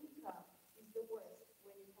per income is the worst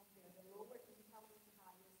when you compare the lower income with the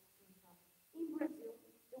highest income. In Brazil,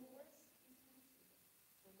 the worst is Curitiba.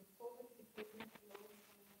 So the poverty between low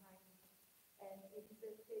income and high income. And it is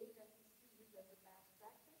a case that we still use as a best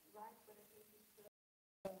practice, right? But I think it's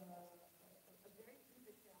a very good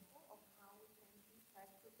example of how we can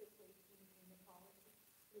impact perpetuation in the policy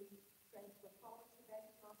through transport policy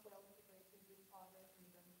that is not well integrated with other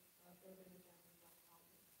urban agendas like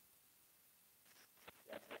housing.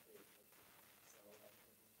 Yes, absolutely. So I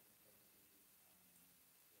think importance of experimentation.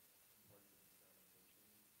 And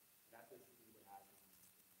that's basically what happens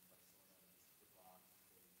in Barcelona, super box,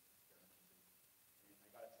 big experimentation. And I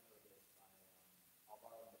got a tour of it by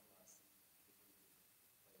Alvaro Nicolas, who's a really good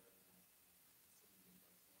player in that city in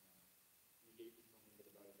Barcelona. He gave me a bit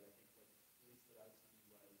about it, but I think what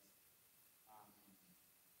really stood out to me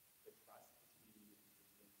was the trust between the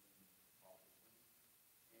constituents and the politicians.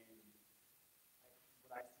 And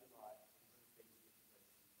what I see a lot in the biggest issues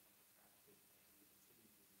I've seen for transportation in the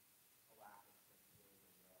cities is a lack of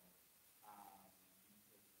political will.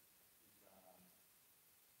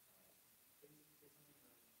 Say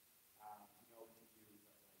something like, we know what to do,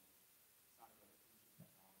 but like, it's not about future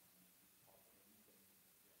technology, it's political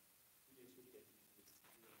things, and we just should get to this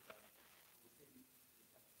deal. But at the same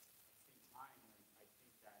time, like, I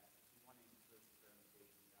think that if you want to encourage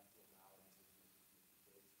experimentation, you have to allow the businesses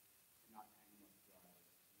to exist and not hang them up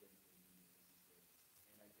when they do businesses.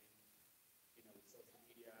 And I think, with social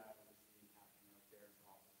media, we're seeing happening out there in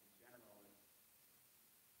politics in general,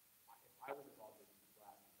 and if I was a politician, people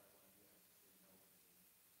ask me if I want to do it, I just say no,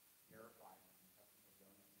 because it's terrifying when you have people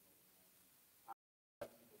going to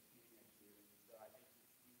people tweeting at you. And so I think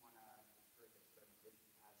if we want to encourage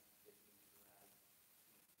experimentation as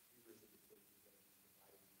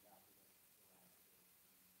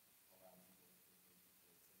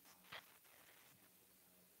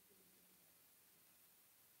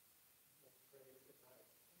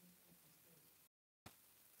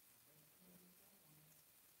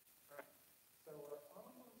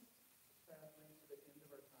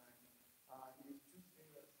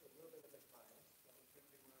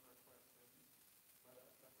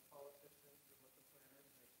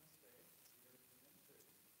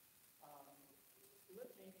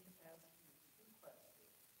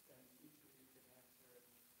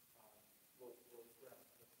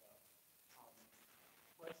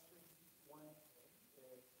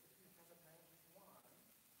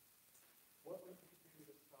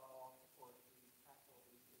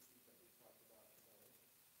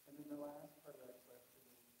the last part of that question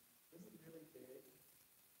is, this is really big,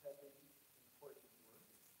 heavy, important work.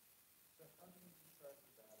 So how do you start the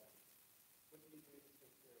battle? What do you do to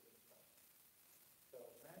take care of yourself?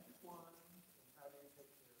 So magic wand, and how do you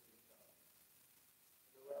take care of yourself?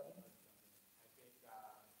 The Robin? I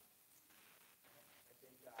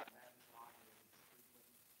think magic wand is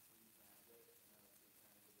frequent free transit.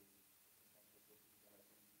 Free transit is essential issues that I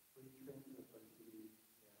think. Free transit, like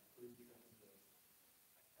free transit.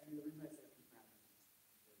 I mean, the reason I say free transit is because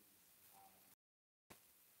I think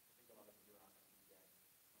a lot of bureaucracy get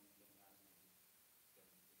someone getting out and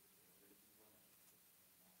getting to the delivery people and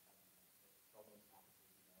not having all those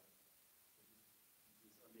offices, you know,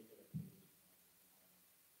 or make it a page.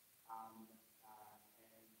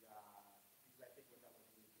 Because I think what that would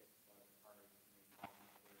do is get people out of the car and make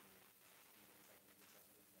problems for more accessible. I think folks sometimes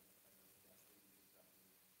they want to emphasize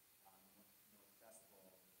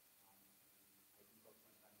that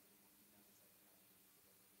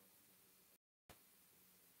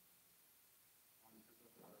in terms of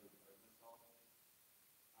how to regard myself,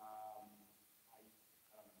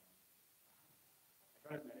 I don't know. I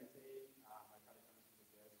try to meditate. I try to come into the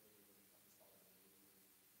best where there really comes to solidarity with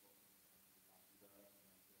what we're talking about,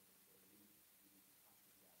 and I feel that we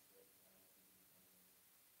constantly gas it.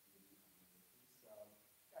 So yeah,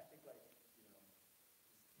 I think like, you know, just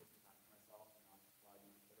taking time for myself and not logging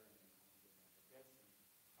on Twitter and then coming to events like this and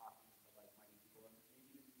talking to like-minded people and maybe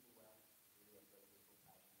even people who have really like the social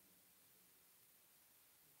passion.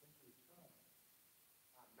 Thank you, Sean.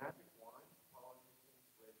 Magic wand, politicians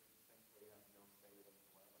would essentially have no say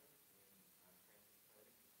whatsoever in transit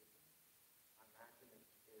planning decisions. Imagine if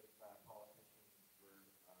politicians were as interventionist in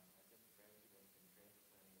transit planning as they were in sewage.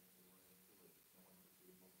 No one would be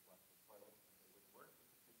able to flush the toilets because they wouldn't work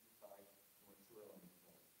because they decide no sewer lines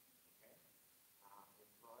work. Okay? In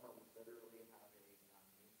Toronto, we literally have a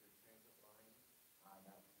major transit line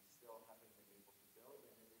that we still haven't been able to build,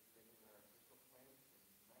 and it has been in our official plan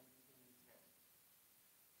since 1910.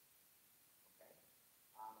 Okay?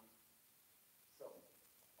 So,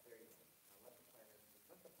 there you go. Now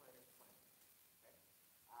let the planners plan. Okay?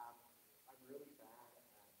 I'm really bad at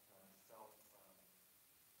self-care.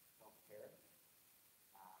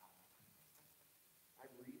 I'm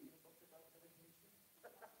reading a book about meditation.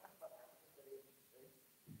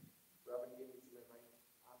 Robin gave me some advice.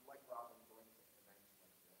 Like Robin, going to events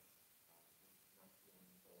like this, just not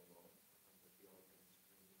feeling so alone. Sometimes I feel like I'm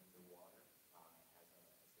screaming underwater as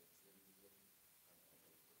a citizen,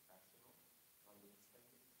 as a professional on these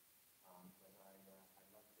things. But I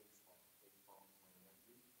love baseball. Baseball is my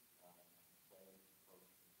refuge. Play,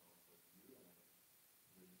 coach, and also you. And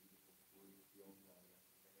really beautiful Coors Field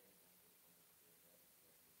yesterday, and that was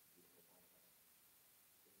one of the beautiful ballpark.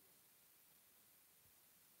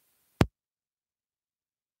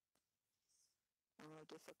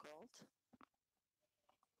 Difficult.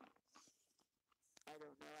 I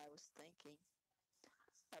don't know. I was thinking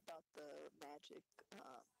about the magic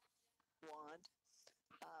wand.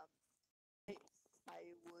 Um,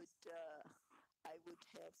 I would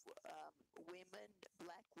have women,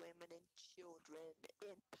 black women and children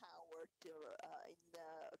empowered to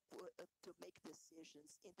make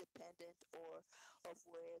decisions independent or of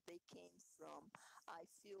where they came from. I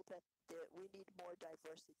feel that we need more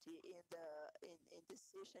diversity in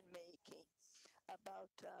decision making. About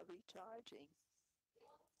recharging,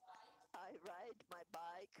 I ride my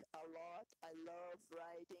bike a lot. I love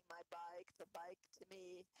riding my bike. The bike to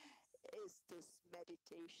me is this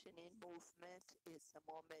meditation in movement. It's a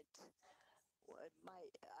moment when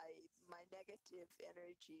my negative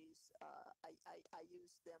energies, I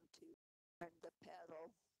use them to turn the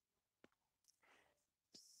pedal.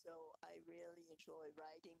 So I really enjoy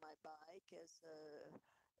riding my bike as a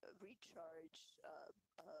recharge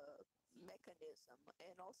mechanism.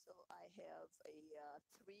 And also I have a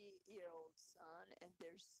 3-year-old son, and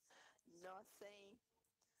there's nothing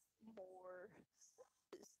more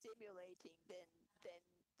stimulating than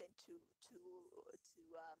to see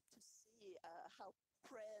how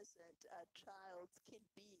present a child can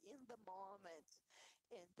be in the moment,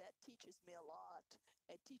 and that teaches me a lot.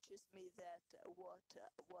 It teaches me that what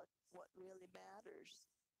really matters.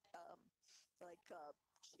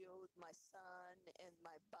 Showed my son and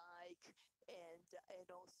my bike, and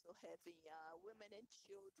also having women and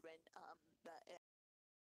children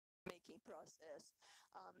making process.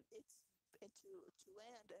 It's and to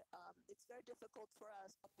end, it's very difficult for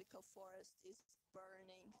us. Tropical forest is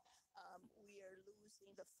burning. We are losing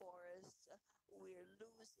the forest. We're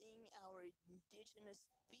losing our indigenous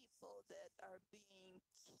people that are being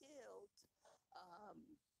killed.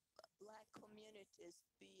 Black communities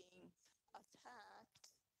being attacked.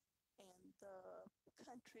 and the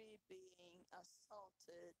country being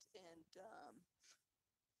assaulted and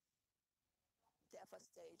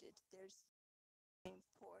devastated, there's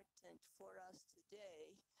important for us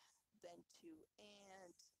today than to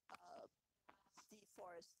end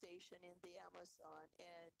deforestation in the Amazon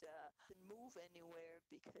and move anywhere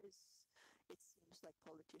because it seems like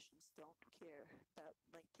politicians don't care about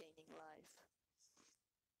maintaining life.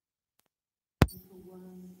 For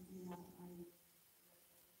one, yeah, I agree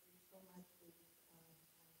so much with thank you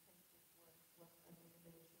for what Aline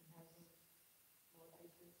mentioned, having more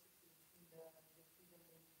diversity in the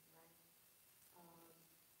decision-making, right?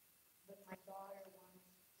 But my daughter once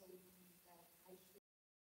told me that I should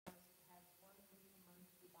have 1 week a month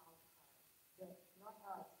without car. Not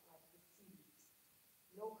us, like the cities.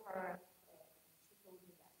 No car. She told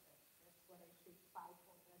me that. That's what I should fight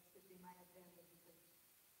for. That should be my agenda because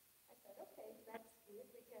I said, okay, that's good.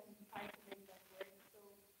 We can try to make that work. So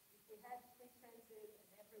if we had free transit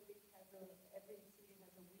and every city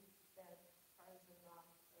has a week that cars are not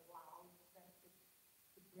allowed, that could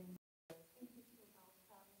bring interesting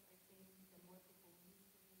outcomes, I think, and more people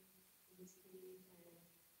listening in the city and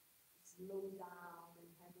slow down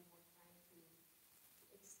and having more time to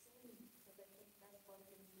exchange. So I think that's what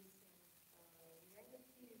we're missing. We're in the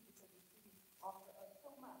cities because the cities offer us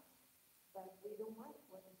so much, but we don't want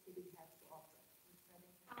what the cities have to offer. We've had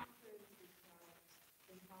encounters with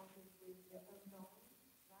the unknown,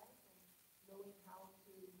 right? And knowing how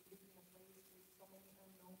to live in a place with so many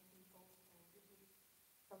unknown people, and this is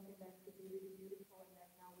something that could be really beautiful, and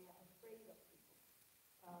that now we are afraid of people.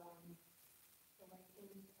 So I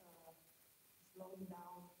think slowing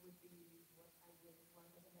down would be what I would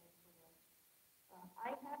want to mention.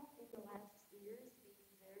 I have in the last years been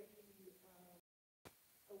very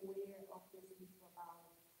aware of this issue about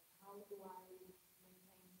how do I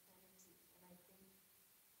maintain sanity, and I think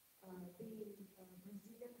being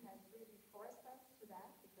Brazilian has really forced us to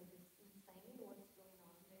that because it's insane what's going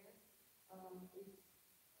on there.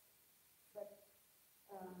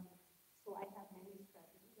 So I have many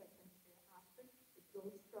strategies I can share after. It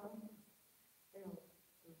goes from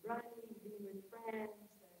running, being with friends,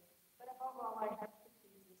 but above all, I have 2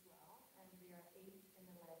 kids as well, and they are 8 and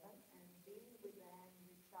 11, and being with them,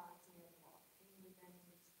 recharging as well. Being with them in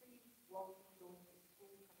the streets, walking, going to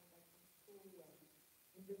school, coming back from school, and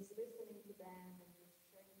just listening to them and just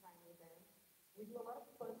sharing time with them. We do a lot of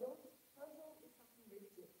puzzles. Puzzle is something really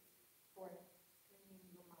good for cleaning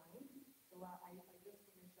your mind. So I just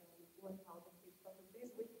finished a 1,000-page puzzle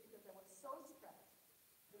this week because I was so stressed.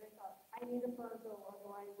 So I thought, I need a puzzle,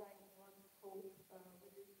 otherwise I want to cope with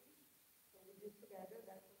this week. So we did together,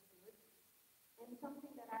 that was good. And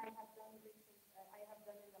something that I have done in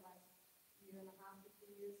the last year and a half to 2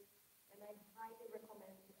 years, and I highly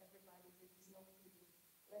recommend to everybody, this is no TV.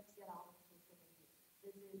 Let's get out of social media.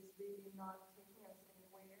 This is really not taking us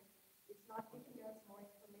anywhere. It's not giving us more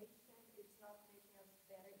information. It's not making us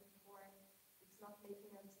better informed. It's not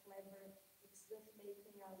making us clever. It's just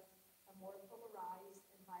making us a more polarized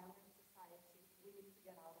and violent society. We need to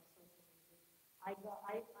get out of social media. I'm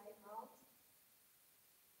out.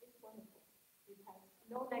 It's wonderful. It has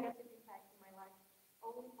no negative impact in my life,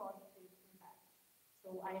 only positive impact.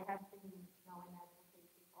 So I have been now an advocate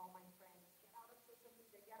with all my friends. Get out of social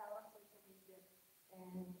media. Get out of social media.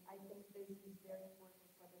 And I think this is very important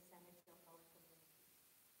for the sanity of our community.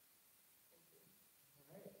 Thank you.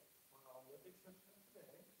 All right. Well, with the exception of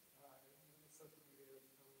today, social media is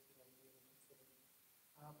always considered.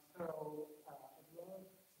 So I'd love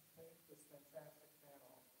to thank this fantastic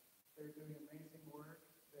panel. They're doing amazing work.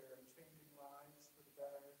 They're changing lives for the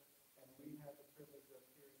better, and we have the privilege of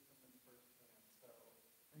hearing from them firsthand. So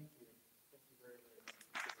thank you. Thank you very, very much.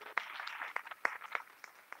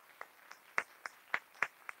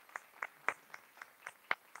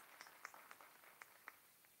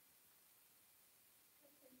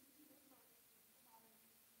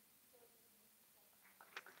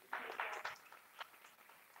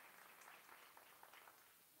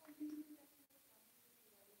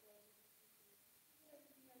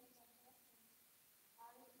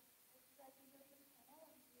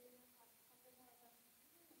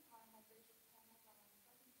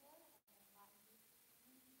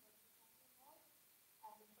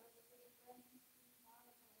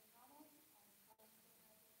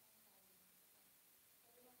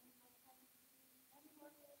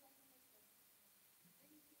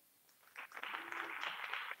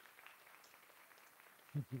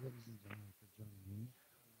 Thank you, ladies and gentlemen, for joining me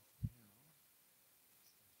on this panel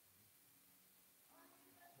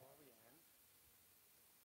discussion.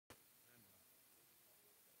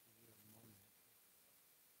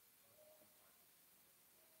 Before we end, I'm going to give you a moment of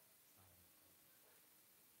some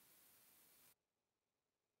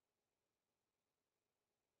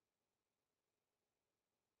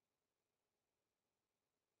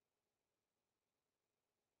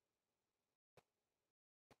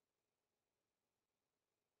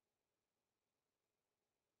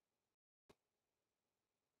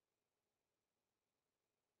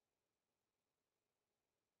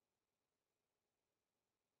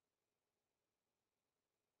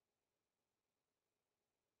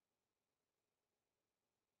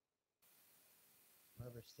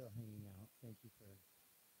are still hanging out. Thank you for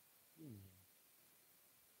being here.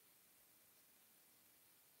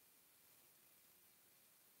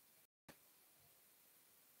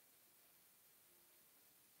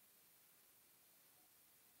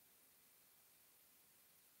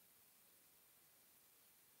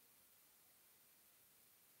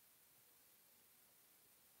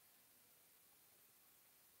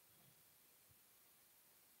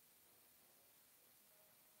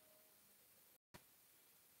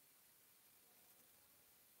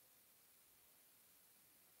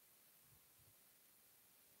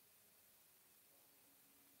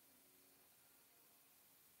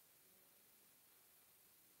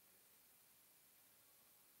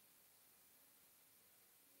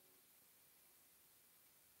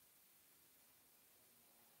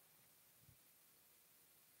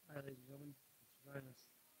 Hi, ladies and gentlemen. Thanks for joining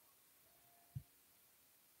us.